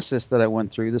process that I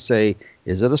went through to say,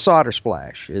 is it a solder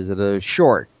splash? Is it a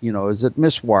short? Is it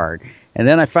miswired? And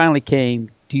then I finally came,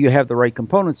 do you have the right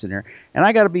components in there? And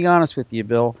I got to be honest with you,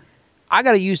 Bill, I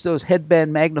got to use those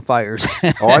headband magnifiers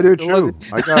Oh, I do to look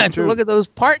too. I got it to look too. at those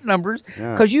part numbers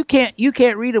Yeah. because you can't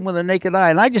read them with a naked eye.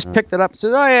 And I just Yeah. picked it up and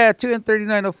said, oh yeah,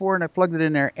 2N3904, and I plugged it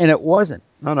in there, and it wasn't.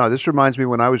 No, no. This reminds me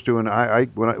when I was doing.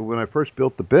 When I first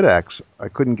built the Bidex, I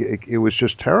couldn't get. It was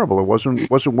just terrible. It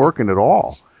wasn't working at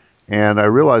all, and I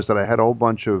realized that I had a whole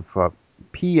bunch of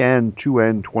PN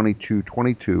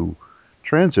 2N2222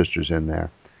 transistors in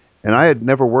there, and I had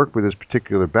never worked with this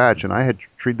particular batch, and I had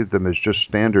treated them as just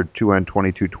standard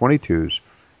 2N2222s.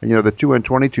 And the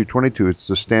 2N2222, it's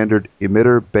the standard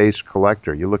emitter base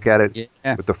collector. You look at it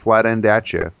Yeah, with the flat end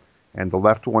at you, and the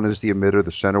left one is the emitter,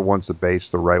 the center one's the base,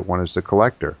 the right one is the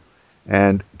collector.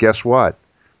 And guess what?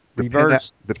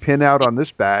 reverse. The pin out on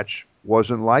this batch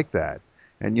wasn't like that.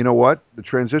 And you know what? The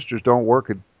transistors don't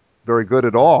work very good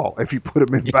at all if you put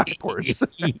them in backwards.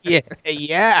 Yeah,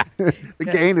 yeah. The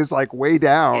gain is like way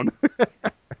down.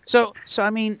 So I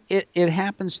mean, it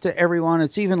happens to everyone.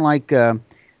 It's even like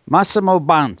Massimo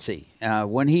Banzi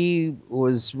when he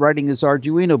was writing his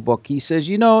Arduino book. He says,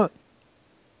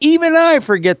 Even I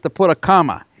forget to put a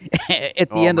comma at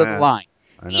the Oh end of the man, line.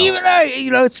 I know. Even I,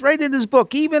 it's right in his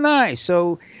book. Even I.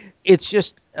 So it's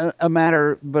just a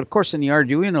matter. But of course, in the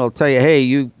Arduino, it'll tell you, hey,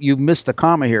 you missed a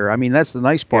comma here. I mean, that's the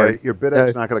nice Yeah, part. your Uh,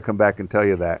 BitX not going to come back and tell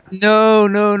you that. no,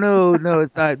 no, no, no,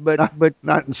 it's not. But Not but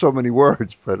not in so many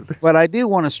words, but but I do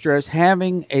want to stress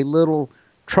having a little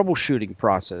troubleshooting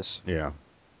process yeah.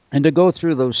 and to go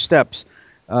through those steps.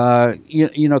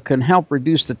 Can help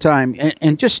reduce the time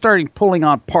and just starting pulling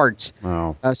out parts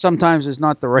No, sometimes is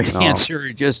not the right no.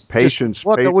 answer. Just Patience,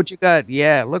 look at what you got.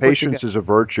 Yeah, look what you got. patience is a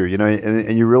virtue,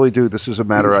 and you really do. This is a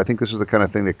matter. I think this is the kind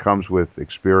of thing that comes with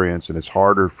experience, and it's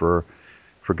harder for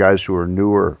guys who are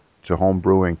newer to home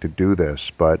brewing to do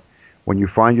this. But when you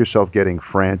find yourself getting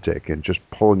frantic and just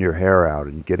pulling your hair out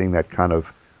and getting that kind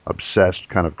of obsessed,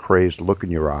 kind of crazed look in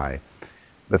your eye,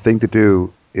 the thing to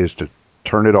do is to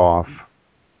turn it off,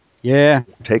 Yeah,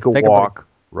 take a take a break. walk,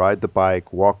 ride the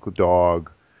bike, walk the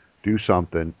dog, do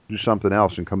something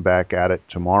else, and come back at it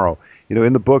tomorrow.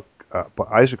 In the book,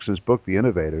 Isaacson's book, The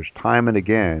Innovators, time and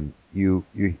again,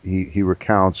 he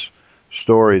recounts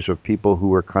stories of people who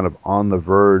were kind of on the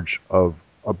verge of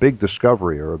a big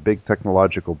discovery or a big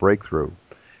technological breakthrough,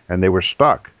 and they were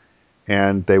stuck.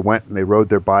 And they went and they rode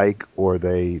their bike, or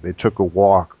they took a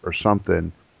walk or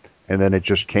something, and then it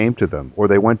just came to them, or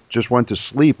they went to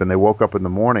sleep and they woke up in the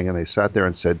morning and they sat there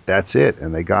and said that's it,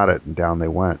 and they got it, and down they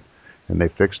went and they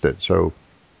fixed it. So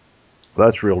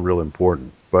that's real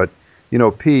important. But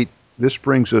Pete, this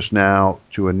brings us now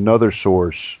to another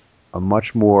source, a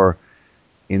much more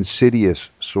insidious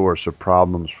source of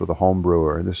problems for the home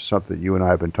brewer, and this is something you and I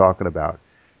have been talking about.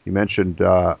 You mentioned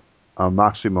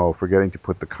Maximo forgetting to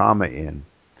put the comma in,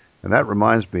 and that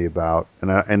reminds me about,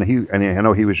 and I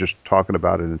know he was just talking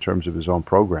about it in terms of his own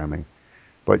programming.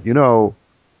 But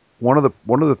one of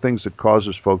the things that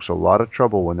causes folks a lot of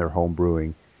trouble when they're home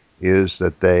brewing is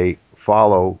that they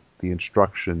follow the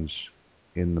instructions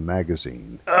in the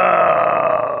magazine.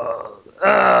 Now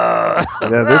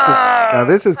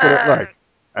this is gonna look.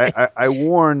 I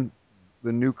warn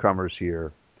the newcomers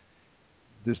here.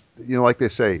 Just like they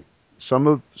say,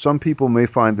 some people may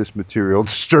find this material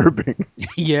disturbing.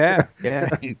 Yeah, yeah.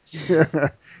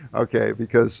 Okay,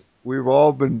 because we've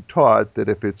all been taught that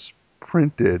if it's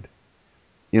printed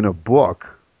in a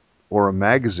book or a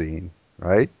magazine,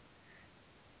 right,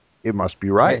 it must be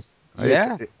right. Yes. It's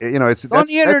Yeah. it's On the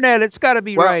that's internet, it's got to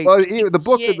be well, right. well even the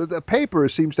book, Yeah. the paper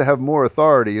seems to have more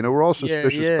authority. We're all Yeah.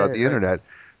 suspicious about Yeah. the Right. internet,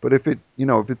 but if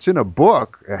it's in a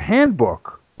book, a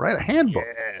handbook, right, a handbook,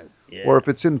 Yeah. or Yeah. if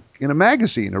it's in a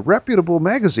magazine, a reputable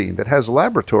magazine that has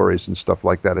laboratories and stuff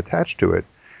like that attached to it,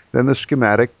 then the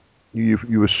schematic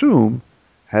you assume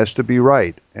has to be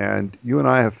right. And you and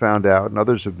I have found out, and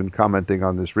others have been commenting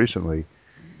on this recently,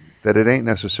 that it ain't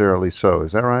necessarily so.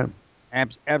 Is that right?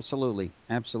 Absolutely.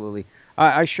 Absolutely.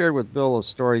 I shared with Bill a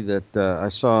story that I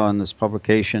saw in this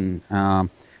publication.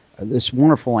 This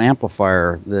wonderful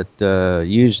amplifier that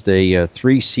used a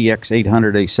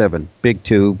 3CX800A7, big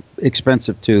tube,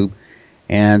 expensive tube.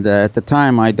 And at the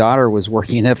time, my daughter was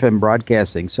working in FM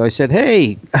broadcasting. So I said,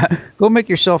 hey, go make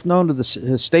yourself known to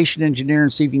the station engineer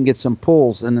and see if you can get some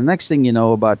pulls. And the next thing you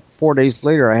know, about 4 days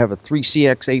later, I have a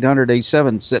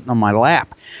 3CX800A7 sitting on my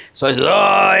lap. So I said, oh,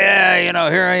 yeah,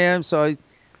 here I am. So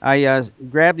I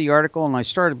grabbed the article and I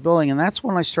started building. And that's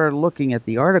when I started looking at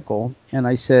the article. And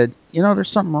I said, there's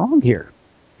something wrong here.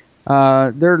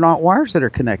 They're not wires that are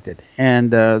connected,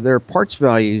 and there are parts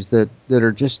values that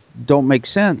are just don't make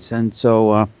sense. And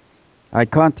so I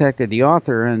contacted the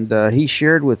author, and he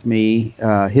shared with me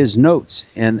his notes,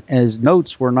 and his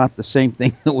notes were not the same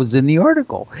thing that was in the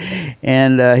article.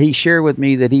 And he shared with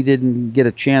me that he didn't get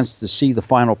a chance to see the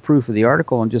final proof of the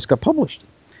article and just got published.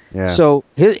 Yeah. So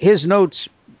his notes,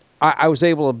 I was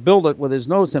able to build it with his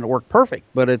notes, and it worked perfect.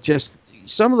 But it just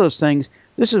some of those things.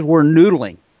 This is where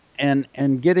noodling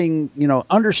and getting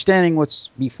understanding what's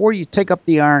before you take up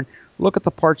the iron. Look at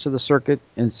the parts of the circuit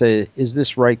and say, is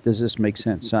this right? Does this make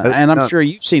sense? And I'm No, sure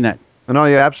you've seen that. no,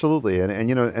 yeah, absolutely.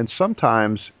 And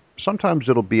sometimes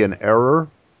it'll be an error,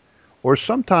 or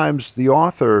sometimes the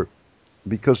author,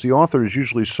 because the author is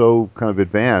usually so kind of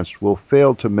advanced, will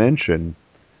fail to mention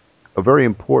a very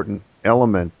important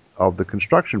element of the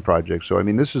construction project. So, I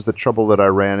mean, this is the trouble that I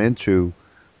ran into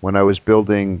when I was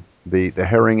building the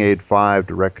Hearing Aid 5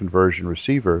 direct conversion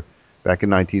receiver back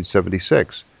in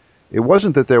 1976. It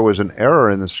wasn't that there was an error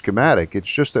in the schematic.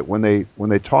 It's just that when they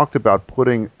talked about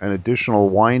putting an additional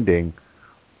winding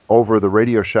over the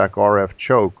Radio Shack RF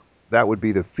choke, that would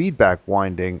be the feedback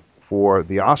winding for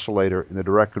the oscillator in the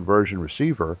direct conversion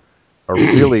receiver, a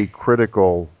really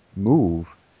critical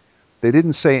move. They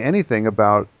didn't say anything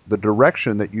about the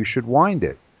direction that you should wind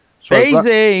it. So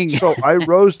Phasing.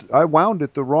 I wound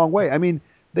it the wrong way. I mean,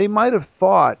 they might have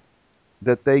thought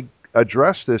that they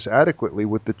addressed this adequately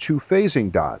with the two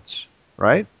phasing dots,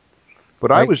 right?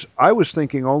 But Right. I was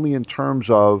thinking only in terms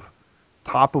of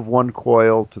top of one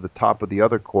coil to the top of the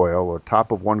other coil, or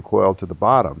top of one coil to the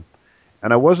bottom.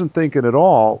 And I wasn't thinking at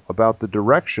all about the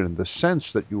direction, the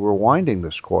sense that you were winding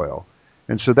this coil.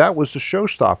 And so that was the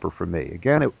showstopper for me.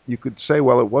 Again, you could say,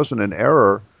 well, it wasn't an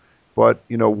error, but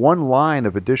one line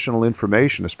of additional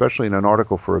information, especially in an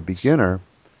article for a beginner,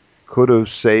 could have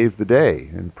saved the day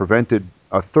and prevented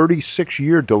a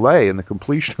 36-year delay in the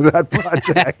completion of that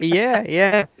project. Yeah,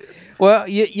 yeah. Well,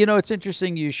 it's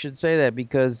interesting you should say that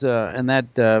because in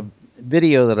that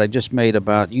video that I just made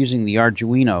about using the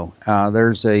Arduino,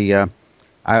 there's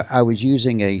I was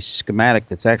using a schematic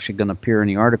that's actually going to appear in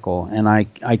the article, and I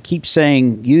keep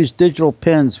saying use digital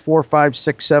pins 4, 5,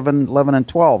 6, 7, 11, and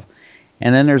 12.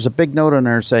 And then there's a big note on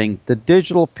there saying the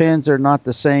digital pins are not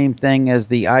the same thing as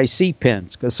the IC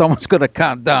pins, because someone's going to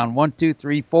count down 1, 2,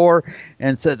 3, 4,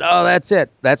 and said, "Oh, that's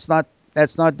it. That's not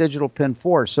digital pin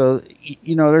 4." So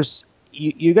there's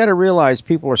you got to realize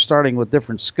people are starting with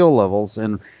different skill levels,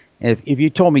 and if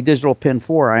you told me digital pin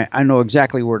 4, I know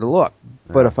exactly where to look.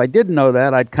 But Yeah. if I didn't know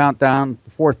that, I'd count down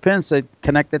the fourth pin, say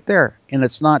connect it there, and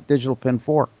it's not digital pin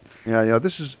 4. Yeah, yeah.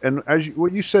 This is, and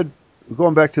what you said,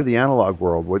 going back to the analog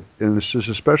world, and this is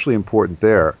especially important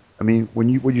there. I mean, when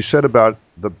you said about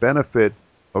the benefit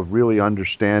of really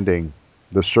understanding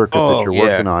the circuit that Oh you're yeah.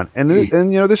 working on, and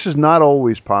this is not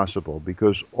always possible,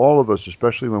 because all of us,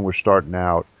 especially when we're starting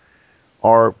out,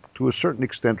 are to a certain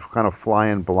extent kind of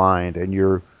flying blind, and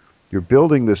you're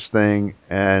building this thing,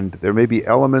 and there may be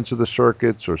elements of the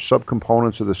circuits or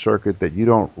subcomponents of the circuit that you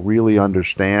don't really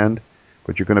understand,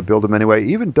 but you're going to build them anyway.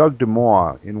 Even Doug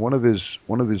DeMaw, in one of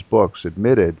his books,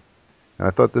 admitted, and I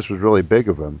thought this was really big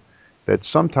of him, that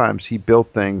sometimes he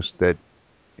built things that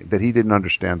he didn't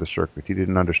understand the circuit. He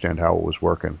didn't understand how it was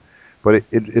working. But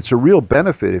it's a real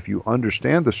benefit if you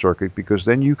understand the circuit, because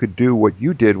then you could do what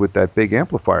you did with that big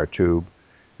amplifier tube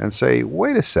and say,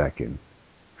 wait a second,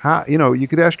 how, you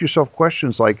could ask yourself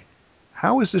questions like,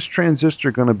 how is this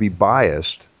transistor going to be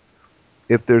biased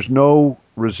if there's no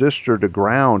resistor to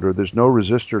ground, or there's no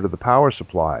resistor to the power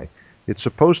supply? It's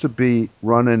supposed to be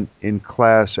running in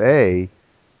class A,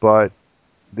 but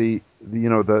the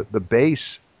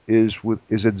base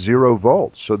is at 0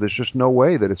 volts, so there's just no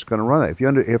way that it's going to run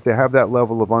that if they have that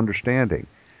level of understanding.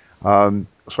 So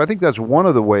I think that's one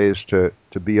of the ways to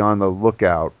be on the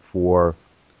lookout for,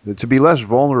 to be less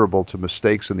vulnerable to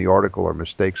mistakes in the article or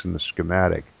mistakes in the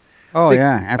schematic. I Oh think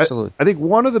yeah, I, absolutely. I think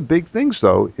one of the big things,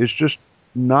 though, is just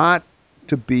not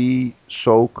to be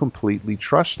so completely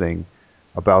trusting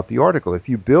about the article. If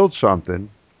you build something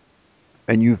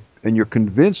and you're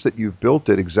convinced that you've built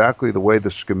it exactly the way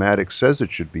the schematic says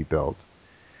it should be built,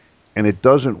 and it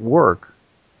doesn't work,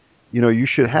 you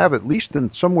should have at least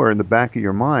in somewhere in the back of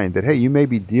your mind that, hey, you may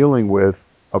be dealing with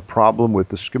a problem with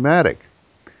the schematic.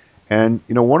 And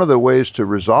one of the ways to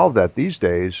resolve that these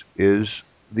days is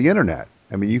the internet.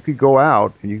 I mean, you could go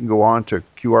out and you can go on to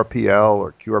QRPL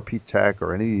or QRP Tech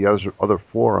or any of the other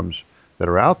forums that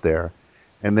are out there,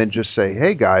 and then just say,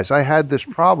 hey guys, I had this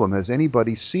problem. Has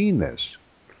anybody seen this?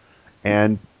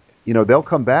 And they'll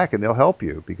come back and they'll help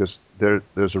you, because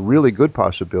there's a really good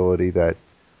possibility that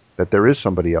there is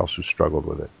somebody else who struggled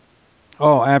with it.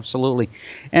 Oh, absolutely.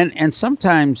 And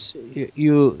sometimes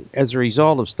you, as a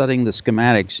result of studying the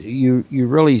schematics, you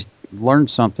really learn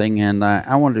something. And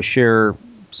I wanted to share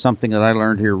something that I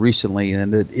learned here recently,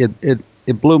 and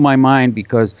it blew my mind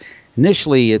because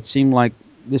initially it seemed like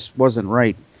this wasn't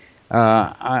right.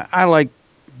 I like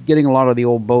getting a lot of the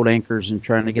old boat anchors and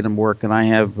trying to get them work. And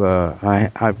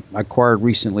I've acquired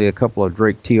recently a couple of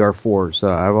Drake TR4s.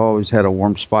 I've always had a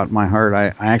warm spot in my heart.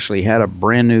 I actually had a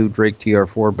brand new Drake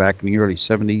TR4 back in the early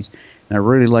 '70s, and I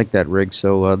really liked that rig.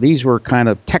 So these were kind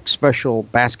of tech special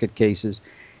basket cases,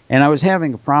 and I was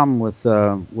having a problem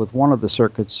with one of the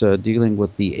circuits dealing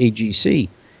with the AGC,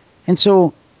 and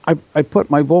so I put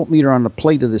my voltmeter on the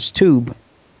plate of this tube,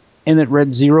 and it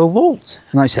read 0 volts,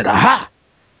 and I said, "Aha!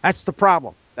 That's the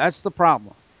problem. That's the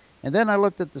problem." And then I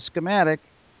looked at the schematic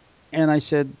and I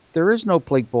said, there is no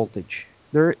plate voltage.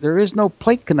 There is no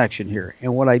plate connection here.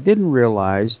 And what I didn't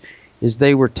realize is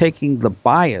they were taking the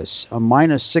bias, a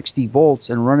minus 60 volts,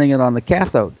 and running it on the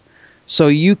cathode. So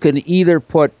you can either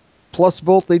put plus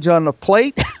voltage on the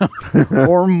plate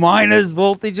or minus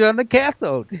voltage on the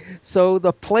cathode. So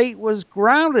the plate was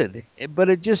grounded, but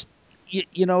it just,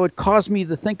 it caused me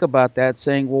to think about that,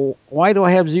 saying, well, why do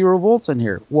I have 0 volts in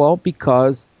here? Well,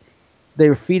 because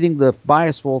they're feeding the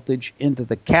bias voltage into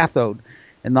the cathode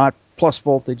and not plus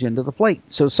voltage into the plate.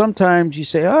 So sometimes you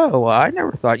say, oh, well, I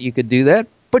never thought you could do that,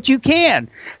 but you can.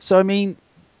 So I mean,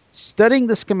 studying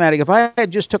the schematic, if I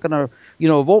had just taken a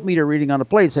voltmeter reading on the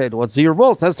plate, said, well, it's 0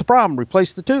 volts, that's the problem,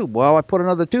 replace the tube. Well, I put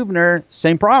another tube in there,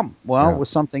 same problem. Well, it Yeah. was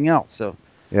something else. So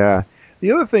Yeah.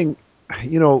 The other thing,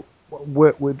 you know,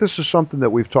 this is something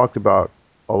that we've talked about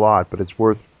a lot, but it's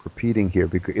worth repeating here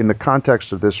because in the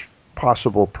context of this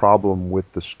possible problem with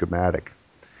the schematic,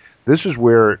 this is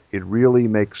where it really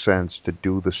makes sense to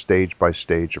do the stage by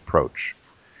stage approach.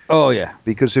 oh yeah.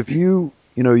 Because if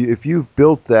you've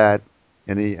built that,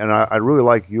 and I really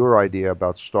like your idea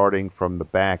about starting from the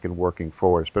back and working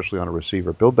forward, especially on a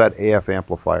receiver. Build that AF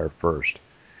amplifier first.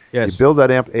 You Yes. build that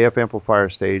AF amplifier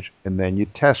stage, and then you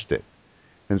test it.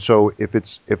 And so if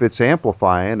it's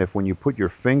amplifying, if when you put your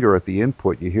finger at the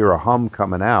input you hear a hum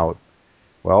coming out,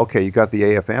 well, okay, you got the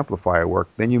AF amplifier work.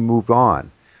 Then you move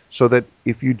on, so that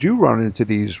if you do run into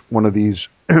one of these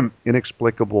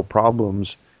inexplicable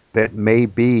problems that may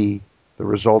be the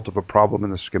result of a problem in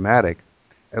the schematic,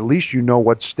 at least you know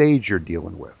what stage you're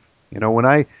dealing with. When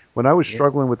I was Yeah.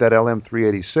 struggling with that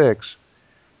LM386,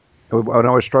 when I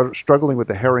was struggling with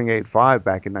the Herring 85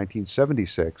 back in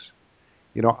 1976,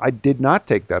 I did not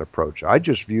take that approach. I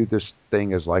just viewed this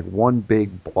thing as like one big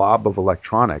blob of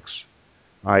electronics.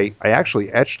 I actually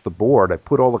etched the board. I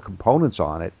put all the components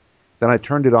on it. Then I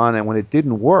turned it on, and when it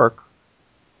didn't work,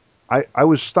 I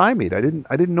was stymied. I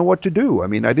didn't know what to do. I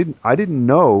mean, I didn't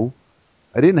know.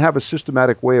 I didn't have a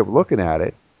systematic way of looking at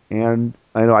it, and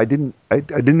I didn't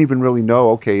even really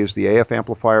know. Okay, is the AF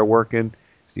amplifier working?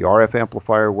 Is the RF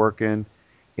amplifier working?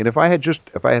 And if I had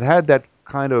that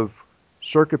kind of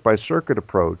circuit by circuit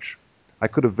approach, I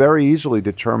could have very easily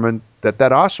determined that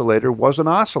oscillator wasn't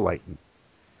oscillating,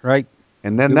 Right.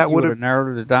 and then You that you would would have. have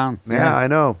narrowed it down. Yeah, Yeah. I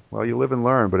know. Well, you live and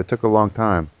learn, but it took a long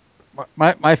time.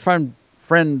 My friend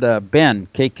Ben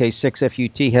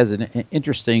KK6FUT has an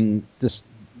interesting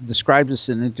describes this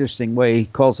in an interesting way. He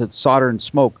calls it solder and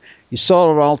smoke. You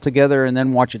solder it all together and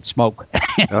then watch it smoke.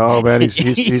 Oh man,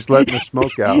 he's letting the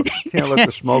smoke out. You can't let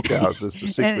the smoke out. That's the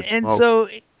secret And smoke. so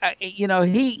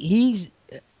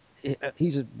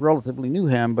he's a relatively new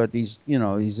ham, but he's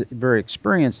very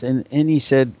experienced, and he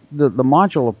said the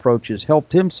module approach has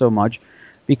helped him so much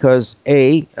because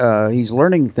he's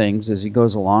learning things as he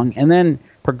goes along, and then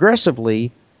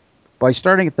progressively by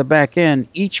starting at the back end,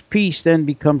 each piece then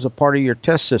becomes a part of your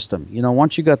test system.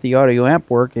 Once you got the audio amp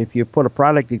work, if you put a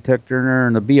product detector in there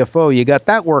and a BFO, you got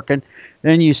that working.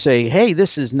 Then you say, hey,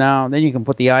 this is now. Then you can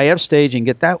put the IF stage and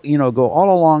get that. Go all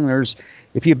along.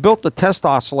 If you built the test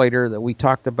oscillator that we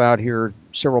talked about here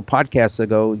several podcasts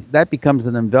ago, that becomes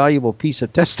an invaluable piece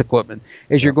of test equipment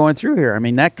as you're Yep. going through here. I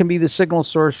mean, that can be the signal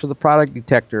source for the product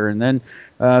detector, and then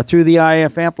through the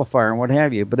IF amplifier and what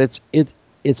have you. But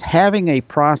it's having a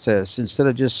process instead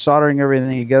of just soldering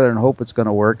everything together and hope it's going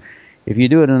to work. If you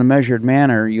do it in a measured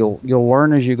manner, you'll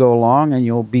learn as you go along, and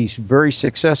you'll be very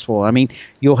successful. I mean,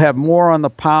 you'll have more on the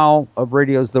pile of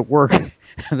radios that work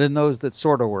than those that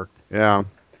sort of work. Yeah.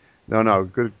 No, no.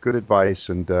 Good advice.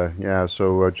 And yeah.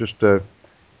 So just the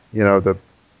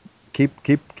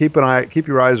keep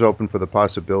your eyes open for the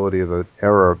possibility of an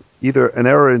error, either an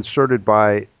error inserted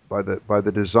by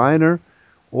the designer,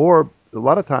 or a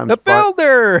lot of times The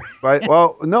builder.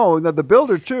 well, no, the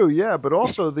builder too, yeah, but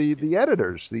also the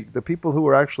editors, the people who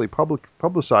are actually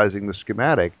publicizing the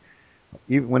schematic.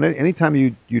 Even anytime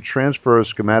you transfer a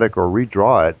schematic or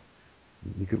redraw it,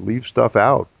 you could leave stuff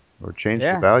out or change the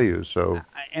Yeah, values. So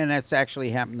and that's actually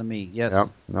happened to me. yeah, Yes,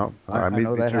 no, I me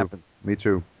know me that too, happens. me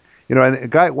too.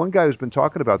 And one guy who's been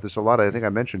talking about this a lot. I think I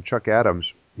mentioned Chuck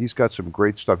Adams. He's got some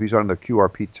great stuff. He's on the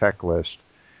QRP Tech list,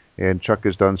 and Chuck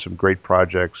has done some great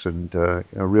projects and a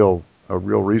real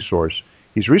resource.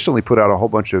 He's recently put out a whole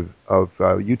bunch of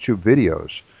YouTube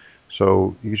videos,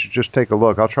 so you should just take a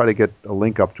look. I'll try to get a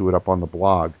link up to it up on the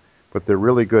blog, but they're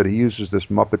really good. He uses this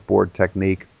Muppet board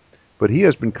technique, but he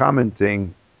has been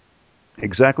commenting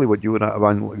exactly what you and I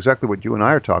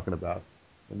are talking about,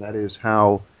 and that is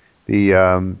how the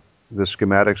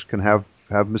schematics can have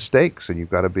mistakes, and you've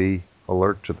got to be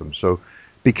alert to them. So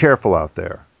be careful out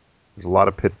there. There's a lot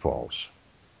of pitfalls.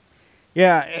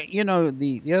 Yeah,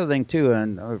 the other thing too,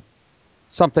 and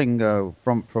something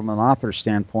from an author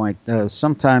standpoint.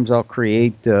 Sometimes I'll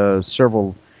create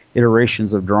several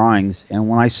iterations of drawings, and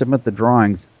when I submit the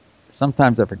drawings,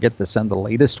 sometimes I forget to send the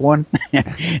latest one,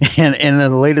 and the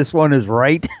latest one is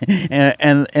right,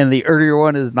 and the earlier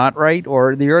one is not right,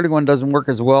 or the earlier one doesn't work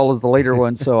as well as the later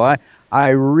one. So I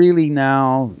really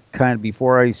now kind of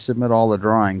before I submit all the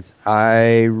drawings,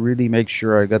 I really make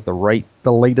sure I got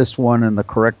the latest one and the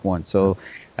correct one. So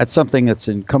that's something that's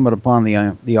incumbent upon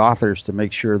the authors to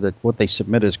make sure that what they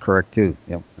submit is correct too.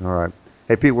 Yep. All right.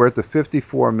 Hey, Pete, we're at the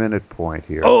 54-minute point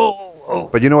here. Oh,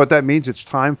 But you know what that means? It's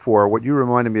time for what you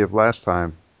reminded me of last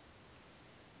time,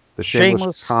 the Shameless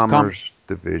shameless Commerce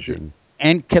Division.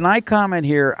 And can I comment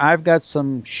here? I've got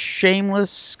some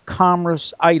shameless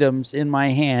commerce items in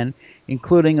my hand,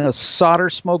 including a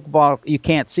solder smoke ball. You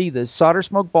can't see this solder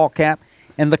smoke ball cap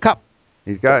and the cup.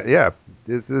 He's got, yeah.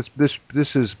 This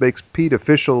is makes Pete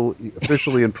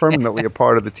officially and permanently a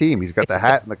part of the team. He's got the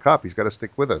hat and the cup. He's got to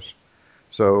stick with us.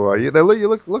 So you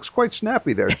looks quite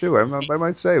snappy there too. I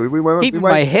might say we might. Keeping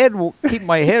my head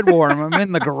warm. I'm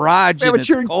in the garage Yeah, and but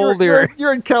it's cold here.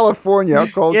 you're in California. How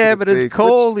cold can Yeah, it but it's be?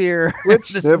 cold here Quit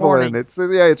this sniveling. morning.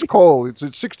 It's cold.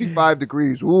 It's 65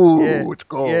 degrees. Yeah, Ooh, it's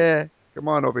cold. yeah. Come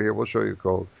on over here. We'll show you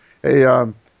cold. Hey,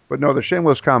 but no, the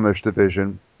Shameless Commerce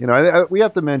Division. We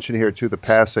have to mention here too the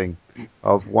passing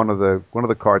of one of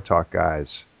the Car Talk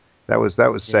guys. That was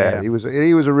sad. Yeah.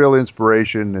 He was a real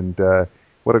inspiration, and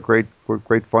what a great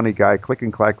funny guy. Click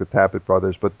and Clack, the Tappet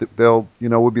brothers. But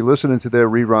we'll be listening to their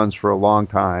reruns for a long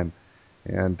time,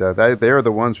 and they're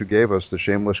the ones who gave us the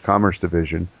Shameless Commerce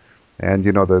Division. And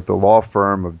the law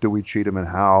firm of Dewey, Cheatham and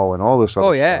Howe and all this Oh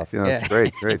other yeah, stuff. It's yeah,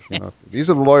 great. These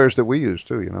are the lawyers that we use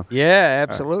too. yeah.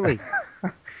 Uh, Absolutely.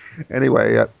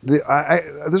 Anyway,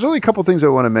 there's only a couple things I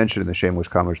want to mention in the Shameless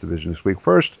Commerce Division this week.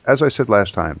 First, as I said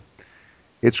last time,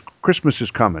 it's Christmas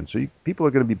is coming, so people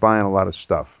are going to be buying a lot of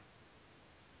stuff.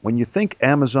 When you think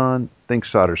Amazon, think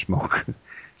solder smoke.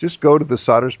 Just go to the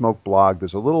solder smoke blog.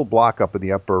 There's a little block up in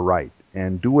the upper right,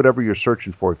 and do whatever you're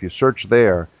searching for. If you search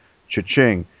there,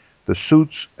 cha-ching, the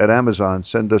suits at Amazon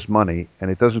send us money,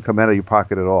 and it doesn't come out of your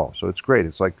pocket at all. So it's great.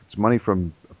 It's like it's money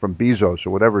from Bezos or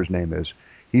whatever his name is.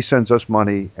 He sends us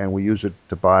money, and we use it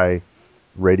to buy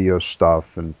radio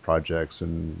stuff and projects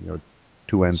and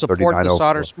 2N Support the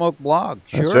solder 3904. smoke blog.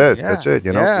 That's Sure. it. That's Yeah. it.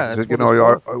 Yeah. Because That's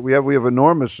what it's for. we have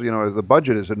enormous. The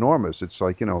budget is enormous. It's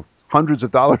like hundreds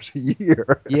of dollars a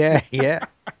year. Yeah. Yeah.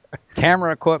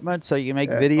 Camera equipment so you make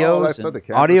Yeah. Oh, videos that's and other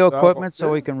camera audio stuff. equipment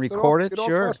so we can It's, it all record it. it all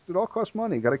Sure. costs it all costs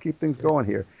money. Got to keep things Yeah. going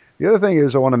here. The other thing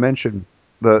is I want to mention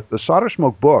the solder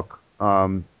smoke book.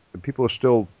 People are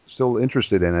still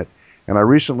interested in it, and I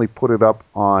recently put it up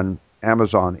on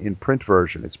Amazon in print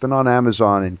version. It's been on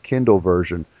Amazon in Kindle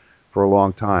version for a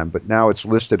long time, but now it's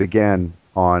listed again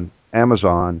on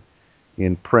Amazon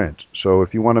in print. So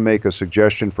if you want to make a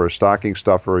suggestion for a stocking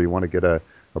stuffer, or you want to get a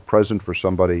present for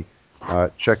somebody,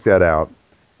 check that out.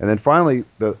 And then finally,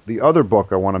 the other book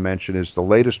I want to mention is the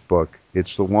latest book.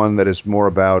 It's the one that is more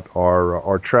about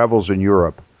our travels in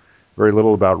Europe. Very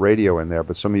little about radio in there,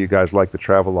 but some of you guys like the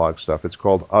travelogue stuff. It's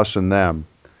called Us and Them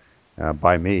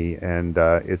by me, and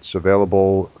it's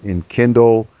available in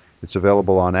Kindle. It's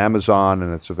available on Amazon,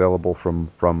 and it's available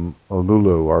from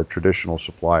Lulu, our traditional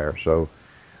supplier. So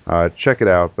check it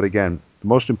out. But again, the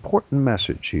most important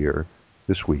message here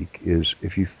this week is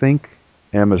if you think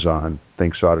Amazon,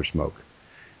 think solder smoke.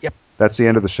 Yep. That's the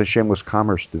end of the Shameless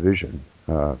Commerce Division.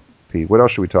 Pete, what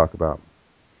else should we talk about?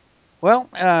 Well,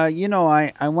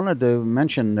 I wanted to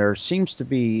mention there seems to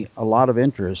be a lot of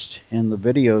interest in the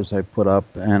videos I put up,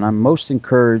 and I'm most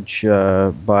encouraged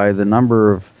by the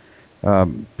number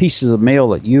of pieces of mail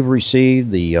that you've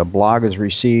received, the blog has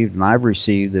received, and I've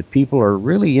received, that people are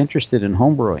really interested in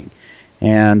homebrewing.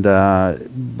 And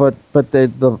but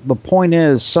the point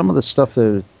is, some of the stuff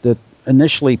that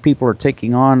initially people are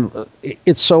taking on,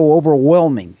 it's so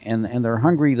overwhelming, and they're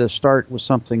hungry to start with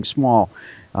something small.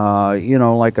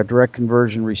 Like a direct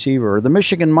conversion receiver or the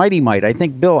Michigan Mighty Mite. I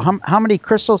think, Bill, how many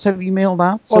crystals have you mailed out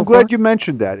Well, I'm so far? glad you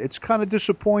mentioned that. It's kind of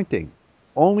disappointing.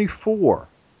 Only four.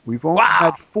 We've only Wow.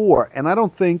 had four, and I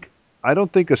don't think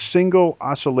a single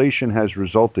oscillation has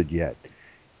resulted yet.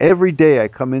 Every day I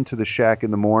come into the shack in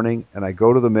the morning and I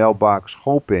go to the mailbox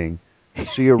hoping to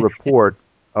see a report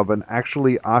of an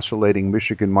actually oscillating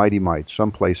Michigan Mighty Mite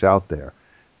someplace out there.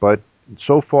 But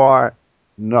so far,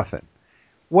 nothing.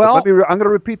 But Well, I'm going to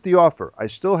repeat the offer. I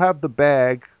still have the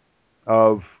bag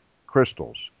of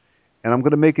crystals, and I'm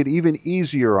going to make it even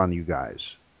easier on you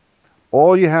guys.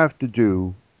 All you have to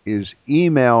do is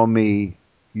email me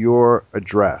your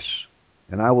address,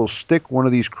 and I will stick one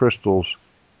of these crystals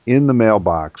in the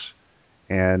mailbox,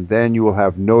 and then you will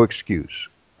have no excuse.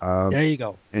 Um, there you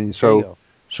go. and There you so, go.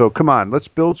 so come on, let's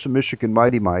build some Michigan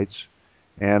Mighty Mites,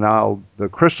 and the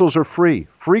crystals are free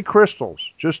crystals.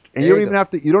 And There you go.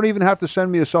 you don't even have to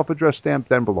send me a self-addressed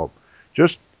stamped envelope.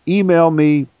 Just email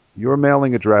me your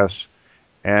mailing address,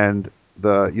 and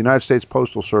the United States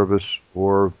Postal Service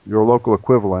or your local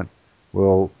equivalent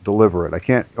will deliver it. I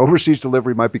can't overseas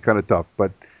delivery might be kind of tough,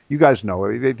 but you guys know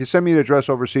if you send me an address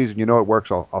overseas and you know it works,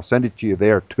 I'll send it to you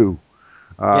there too.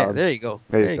 Yeah, there you go.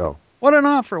 There you There you go. go. What an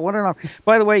offer! What an offer!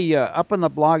 By the way, up on the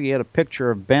blog, you had a picture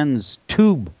of Ben's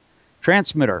tube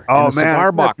transmitter and Oh the man, cigar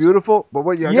isn't that box. beautiful? But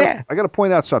wait, yeah, Yeah. I got to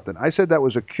point out something. I said that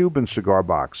was a Cuban cigar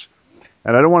box,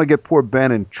 and I don't want to get poor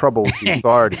Ben in trouble with the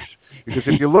authorities because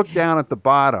if you look down at the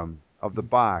bottom of the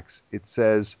box, it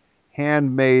says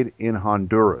handmade in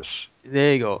Honduras.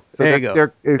 There you go. So There you go.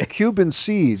 they're Cuban It's a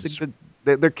seeds. good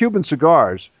They're Cuban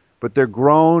cigars, but they're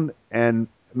grown and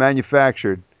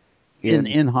manufactured in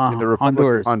the Republic of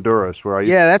Honduras. Honduras, where I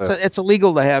used Yeah, to live. it's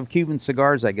illegal to have Cuban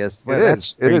cigars, I guess. It Well, that's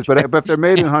is, it is, strange. but if they're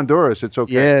made in Honduras, it's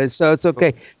okay. Yeah, so it's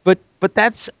okay. But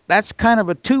that's kind of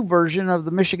a tube version of the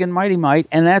Michigan Mighty Might,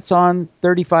 and that's on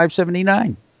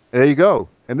 3579. There you go.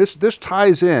 And this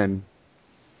ties in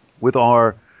with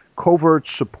our covert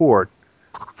support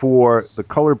for the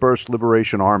Color Burst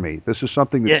Liberation Army. This is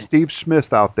something that Yeah. Steve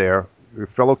Smith out there, your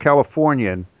fellow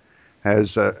Californian,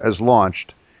 has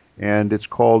launched, and it's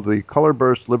called the Color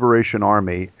Burst Liberation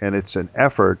Army, and it's an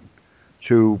effort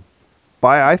to,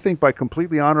 I think, by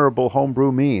completely honorable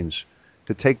homebrew means,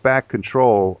 to take back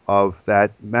control of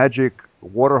that magic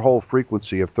waterhole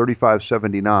frequency of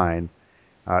 3579.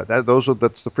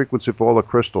 That's the frequency of all the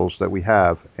crystals that we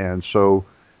have, and so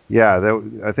yeah,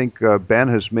 I think Ben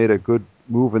has made a good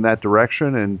move in that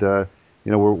direction, and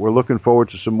we're looking forward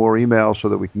to some more emails so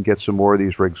that we can get some more of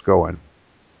these rigs going.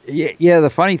 Yeah, yeah. The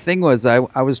funny thing was, I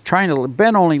was trying to.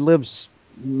 Ben only lives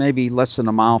maybe less than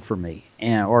a mile from me,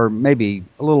 or maybe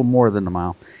a little more than a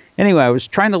mile. Anyway, I was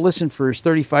trying to listen for his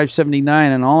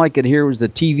 3579, and all I could hear was the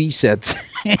TV sets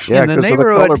Yeah, in the because of the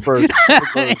color neighborhood. burst. Color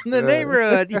burst. In the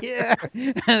neighborhood, yeah,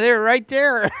 they're right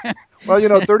there. Well,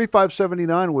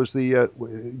 3579 was the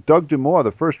Doug Dumois,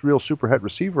 the first real superhead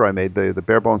receiver I made, the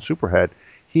barebone superhead.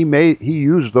 He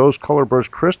used those color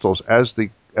burst crystals as the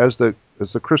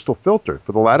crystal filter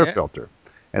for the ladder Yeah, filter,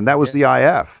 and that was yeah,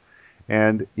 the IF.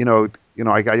 And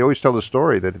I always tell the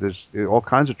story that there's all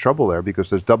kinds of trouble there because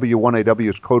there's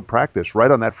W1AW's code practice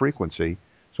right on that frequency.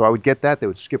 So I would get that; they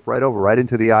would skip right over right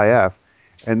into the IF.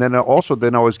 And then also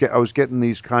then I was getting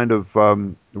these kind of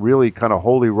really kind of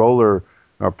holy roller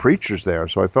preachers there.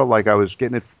 So I felt like I was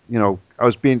getting it. I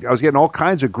was getting all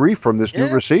kinds of grief from this new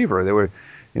yeah, receiver.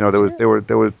 yeah.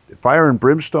 There was fire and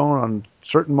brimstone on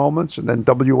certain moments, and then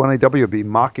W1AW would be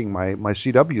mocking my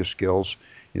CW skills,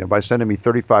 by sending me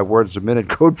 35 words a minute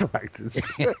code practice.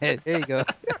 There you go.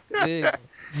 There you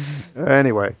go.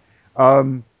 Anyway,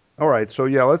 all right. So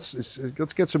yeah, let's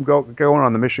get some going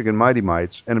on the Michigan Mighty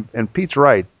Mites. And Pete's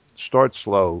right. Start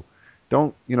slow.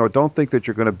 Don't think that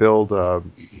you're going to build a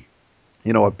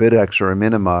Bidex or a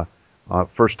Minima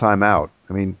first time out.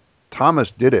 I mean,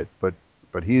 Thomas did it, but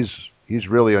he's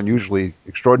really unusually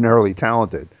extraordinarily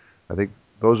talented. I think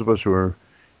those of us who are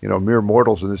mere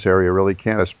mortals in this area really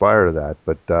can't aspire to that.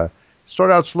 But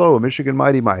start out slow, a Michigan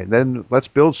Mighty Might. Then let's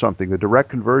build something. The direct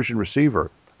conversion receiver.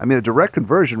 I mean, a direct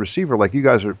conversion receiver like you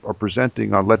guys are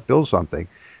presenting on Let Build Something.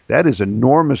 That is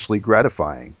enormously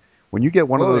gratifying when you get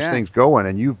one of Oh those yeah. things going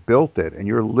and you've built it and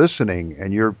you're listening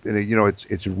and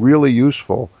it's really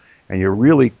useful and you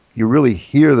really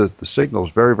hear the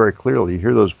signals very, very clearly. You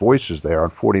hear those voices there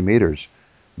on 40 meters.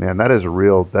 Man, that is a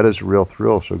real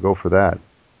thrill. So go for that.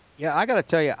 Yeah, I got to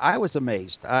tell you, I was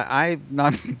amazed. I've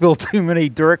not built too many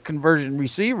direct conversion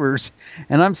receivers,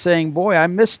 and I'm saying, boy, I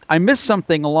missed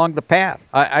something along the path.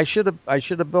 I should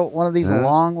have built one of these a Yeah.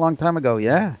 long, long time ago.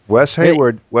 Yeah. Hey, Wes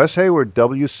Hayward,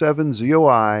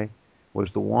 W7ZOI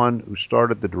was the one who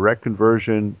started the direct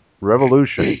conversion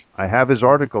revolution. I have his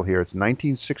article here. It's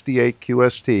 1968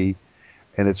 QST,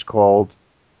 and it's called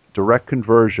Direct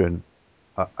Conversion,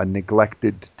 a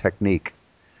Neglected Technique.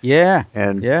 yeah,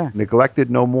 And yeah, neglected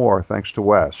no more, thanks to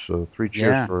Wes. So three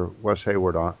cheers yeah. for Wes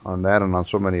Hayward on that and on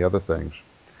so many other things.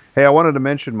 Hey, I wanted to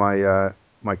mention my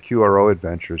QRO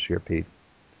adventures here, Pete.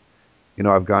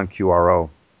 I've gone QRO.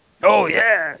 Oh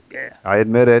yeah, yeah. I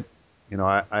admit it.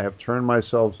 I have turned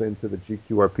myself into the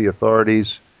GQRP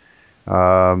authorities.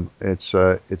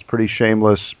 It's pretty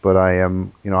shameless, but I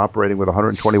am operating with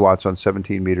 120 watts on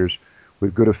 17 meters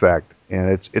with good effect,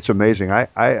 and it's amazing.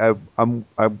 I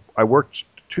worked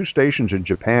two stations in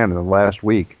Japan in the last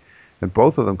week, and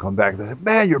both of them come back. They say,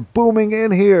 "Man, you're booming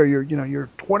in here. You're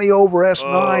 20 over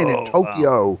S9 in Oh wow.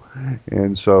 Tokyo,"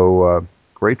 and so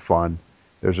great fun.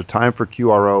 There's a time for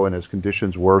QRO, and as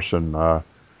conditions worsen,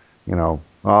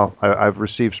 well, I've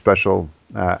received special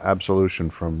absolution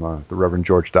from the Reverend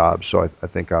George Dobbs, so I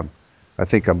think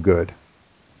I'm good.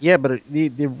 Yeah, but the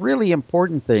really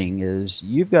important thing is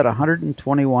you've got a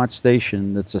 120 watt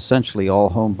station that's essentially all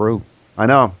homebrew. I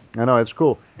know, it's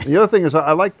cool. And the other thing is,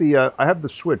 I like I have the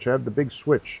switch. I have the big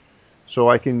switch, so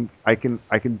I can.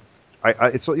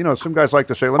 It's some guys like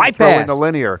to say, let me throw in the Bypass.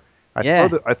 linear. Yeah.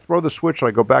 I throw the switch and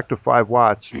I go back to 5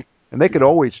 watts, and they could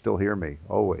always still hear me.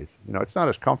 Always, it's not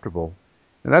as comfortable,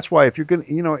 and that's why if you're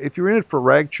in it for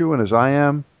rag chewing as I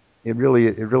am, it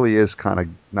really is kind of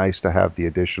nice to have the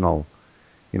additional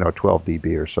 12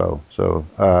 dB or so. So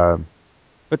it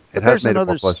But has made it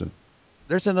more pleasant.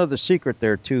 there's another secret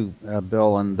there too,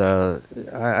 Bill, and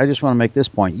I just want to make this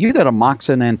point. You got a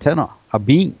Moxon antenna, a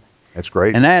beam, That's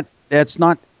great. and that's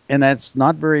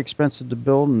not very expensive to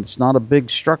build, and it's not a big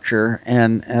structure,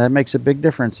 and that makes a big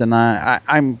difference. And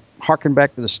I'm harking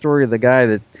back to the story of the guy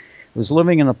that was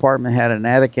living in an apartment, had an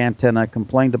attic antenna,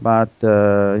 complained about,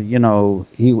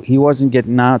 he wasn't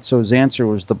getting out, so his answer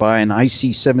was to buy an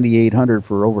IC 7800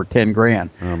 for over 10 grand.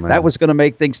 Oh That man, was going to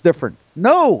make things different.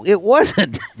 No, it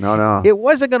wasn't. no, no. It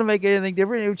wasn't going to make anything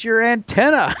different. It was your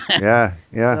antenna. Yeah,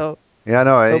 yeah, so, yeah.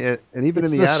 No, so and even in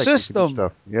it's the the attic, you can do system.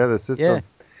 stuff. Yeah, the Yeah.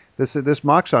 system. This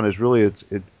Moxon is really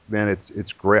man,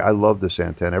 it's great. I love this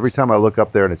antenna. Every time I look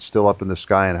up there and it's still up in the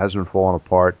sky and hasn't fallen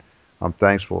apart, I'm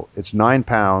thankful. It's 9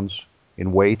 pounds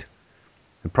in weight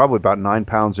and probably about 9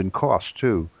 pounds in cost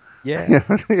too. Yeah.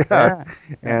 Yeah, Yeah. Yeah.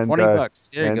 and 20 bucks.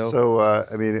 There you go. so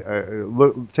I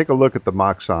mean, take a look at the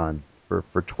Moxon for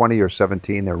 20 or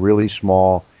 17. They're really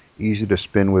small, easy to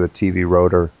spin with a TV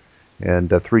rotor, and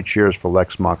three cheers for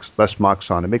Les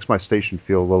Moxon. It makes my station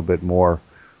feel a little bit more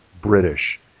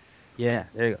British. Yeah,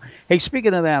 there you go. Hey,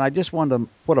 speaking of that, I just wanted to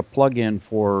put a plug in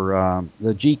for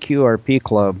the GQRP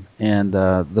Club and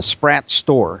the Sprat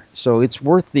store. So it's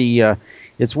worth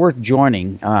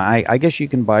joining. I guess you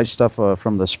can buy stuff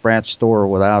from the Sprat store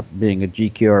without being a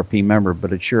GQRP member,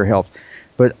 but it sure helps.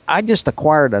 But I just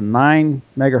acquired a 9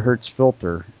 megahertz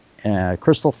filter,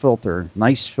 crystal filter,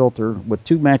 nice filter with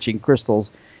two matching crystals,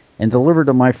 and delivered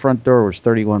to my front door was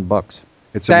 31 bucks.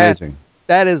 It's That amazing.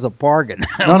 that is a bargain.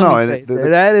 No, Let no, me and tell you,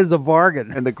 that is a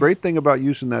bargain. the great thing about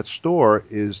using that store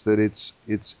is that it's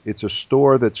a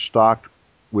store that's stocked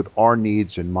with our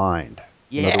needs in mind.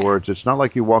 In other Yeah, words, it's not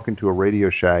like you walk into a Radio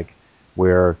Shack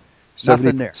where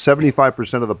nothing there.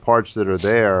 75% of the parts that are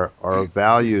there are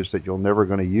values that you're never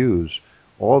going to use.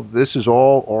 All this is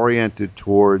all oriented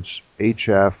towards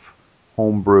HF,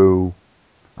 homebrew,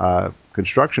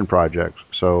 construction projects.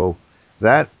 So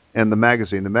that and the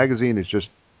magazine is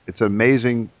just it's an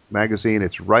amazing magazine.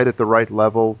 It's right at the right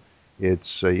level.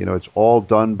 It's it's all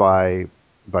done by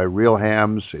real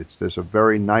hams. There's a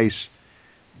very nice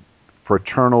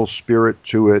fraternal spirit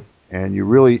to it, and you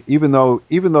really even though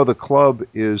the club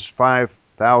is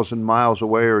 5,000 miles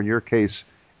away, or in your case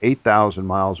 8,000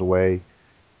 miles away,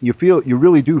 you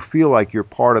really do feel like you're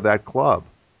part of that club.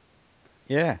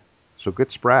 Yeah, So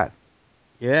get Sprat.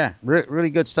 yeah, really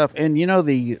good stuff. And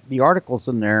the articles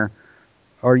in there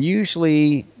are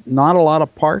usually not a lot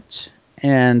of parts,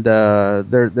 and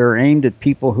they're aimed at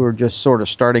people who are just sort of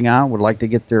starting out, would like to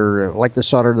get their like to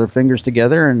solder their fingers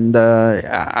together. And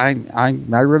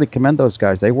I really commend those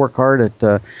guys. They work hard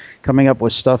at coming up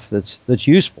with stuff that's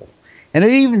useful, and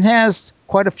it even has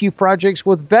quite a few projects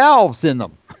with valves in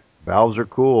them. Valves are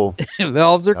cool.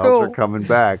 Valves are Valves are cool. coming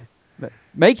back.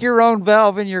 Make your own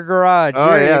valve in your garage.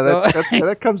 Oh There you yeah, go.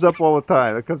 that comes up all the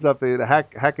time. That comes up. The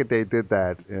Hackaday did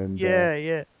that, and Yeah,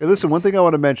 yeah. hey, listen. One thing I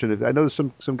want to mention is I know there's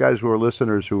some guys who are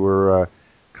listeners who are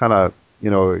kind of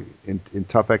in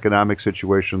tough economic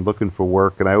situation, looking for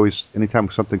work, and I always anytime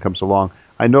something comes along,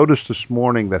 I noticed this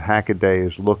morning that Hackaday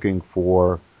is looking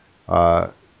for uh,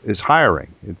 is hiring.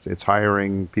 It's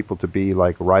hiring people to be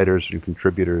like writers and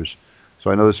contributors. So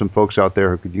I know there's some folks out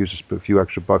there who could use a few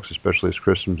extra bucks, especially as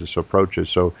Christmas approaches.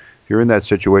 So if you're in that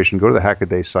situation, go to the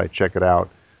Hackaday site, check it out,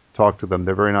 talk to them.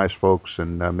 They're very nice folks,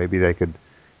 and maybe they could,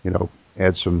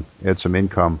 add some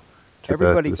income to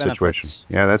Everybody the situation. benefits.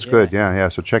 Yeah, that's Yeah. good. Yeah, yeah.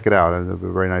 So check it out. It'll be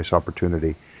a very nice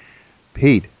opportunity.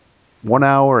 Pete, 1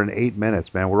 hour and 8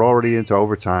 minutes, man. We're already into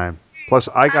overtime. Plus,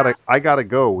 I gotta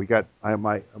go.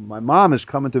 My mom is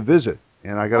coming to visit,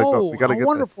 and I gotta go. Oh, how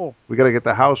wonderful. We gotta get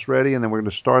the house ready, and then we're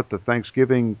gonna start the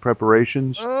Thanksgiving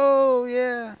preparations. Oh,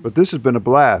 yeah. But this has been a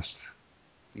blast.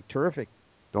 Be terrific.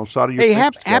 Don't solder your Hey,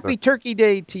 fingers together. happy Turkey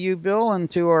Day to you, Bill,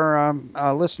 and to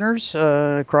our listeners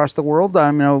across the world. I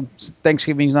know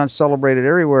Thanksgiving's not celebrated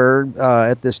everywhere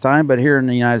at this time, but here in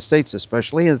the United States,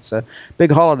 especially, it's a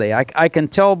big holiday. I can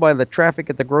tell by the traffic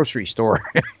at the grocery store.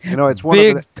 It's one of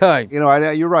Big the. time.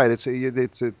 You're right.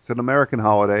 It's an American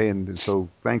holiday, and so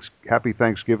happy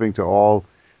Thanksgiving to all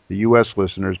the U.S.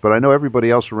 listeners. But I know everybody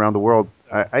else around the world.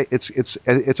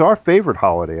 It's our favorite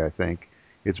holiday. I think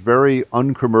it's very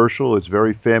uncommercial. It's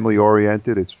very family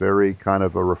oriented. It's very kind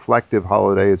of a reflective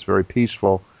holiday. It's very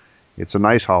peaceful. It's a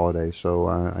nice holiday. So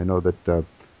I know that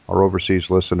our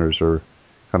overseas listeners are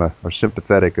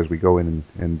sympathetic as we go in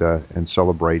and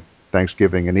celebrate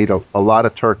Thanksgiving and eat a lot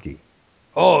of turkey.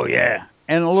 Oh yeah,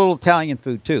 and a little Italian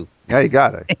food too. Yeah, you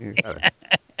got it. You got it.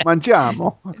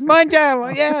 Mangiamo.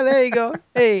 Mangiamo. Yeah, there you go.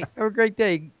 Hey, have a great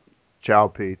day. Ciao,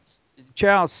 Pete.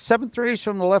 Ciao. 7-3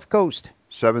 from the left coast.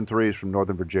 7-3 from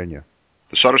Northern Virginia.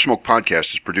 The Solder Smoke Podcast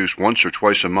is produced once or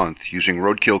twice a month using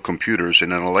roadkill computers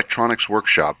in an electronics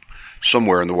workshop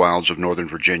somewhere in the wilds of Northern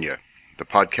Virginia. The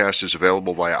podcast is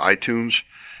available via iTunes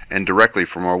and directly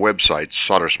from our website,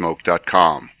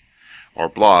 soldersmoke.com. Our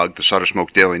blog, the Solder Smoke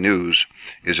Daily News,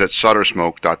 is at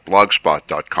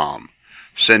soldersmoke.blogspot.com.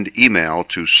 Send email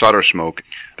to soldersmoke,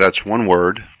 that's one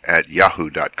word, at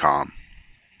yahoo.com.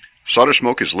 Solder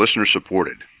Smoke is listener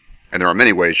supported, and there are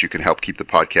many ways you can help keep the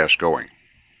podcast going.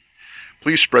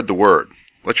 Please spread the word.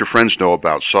 Let your friends know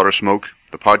about Solder Smoke,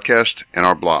 the podcast, and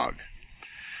our blog.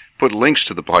 Put links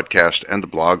to the podcast and the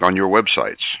blog on your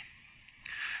websites.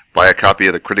 Buy a copy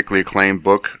of the critically acclaimed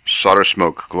book, Solder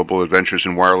Smoke, Global Adventures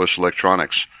in Wireless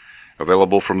Electronics,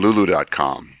 available from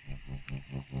lulu.com.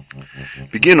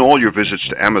 Begin all your visits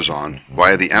to Amazon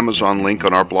via the Amazon link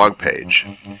on our blog page.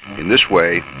 In this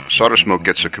way, Solder Smoke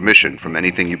gets a commission from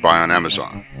anything you buy on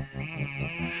Amazon.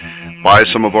 Buy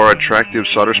some of our attractive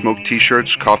Solder Smoke t-shirts,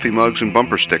 coffee mugs, and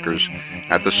bumper stickers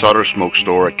at the Solder Smoke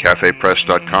store at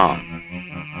cafepress.com.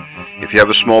 If you have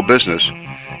a small business,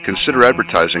 consider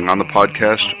advertising on the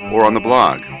podcast or on the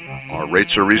blog. Our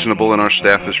rates are reasonable and our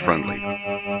staff is friendly.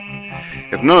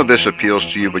 If none of this appeals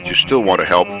to you but you still want to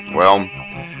help, well,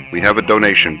 we have a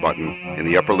donation button in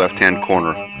the upper left-hand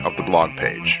corner of the blog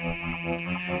page.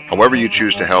 However you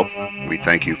choose to help, we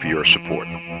thank you for your support.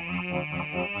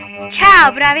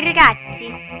 Ciao, bravi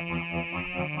ragazzi!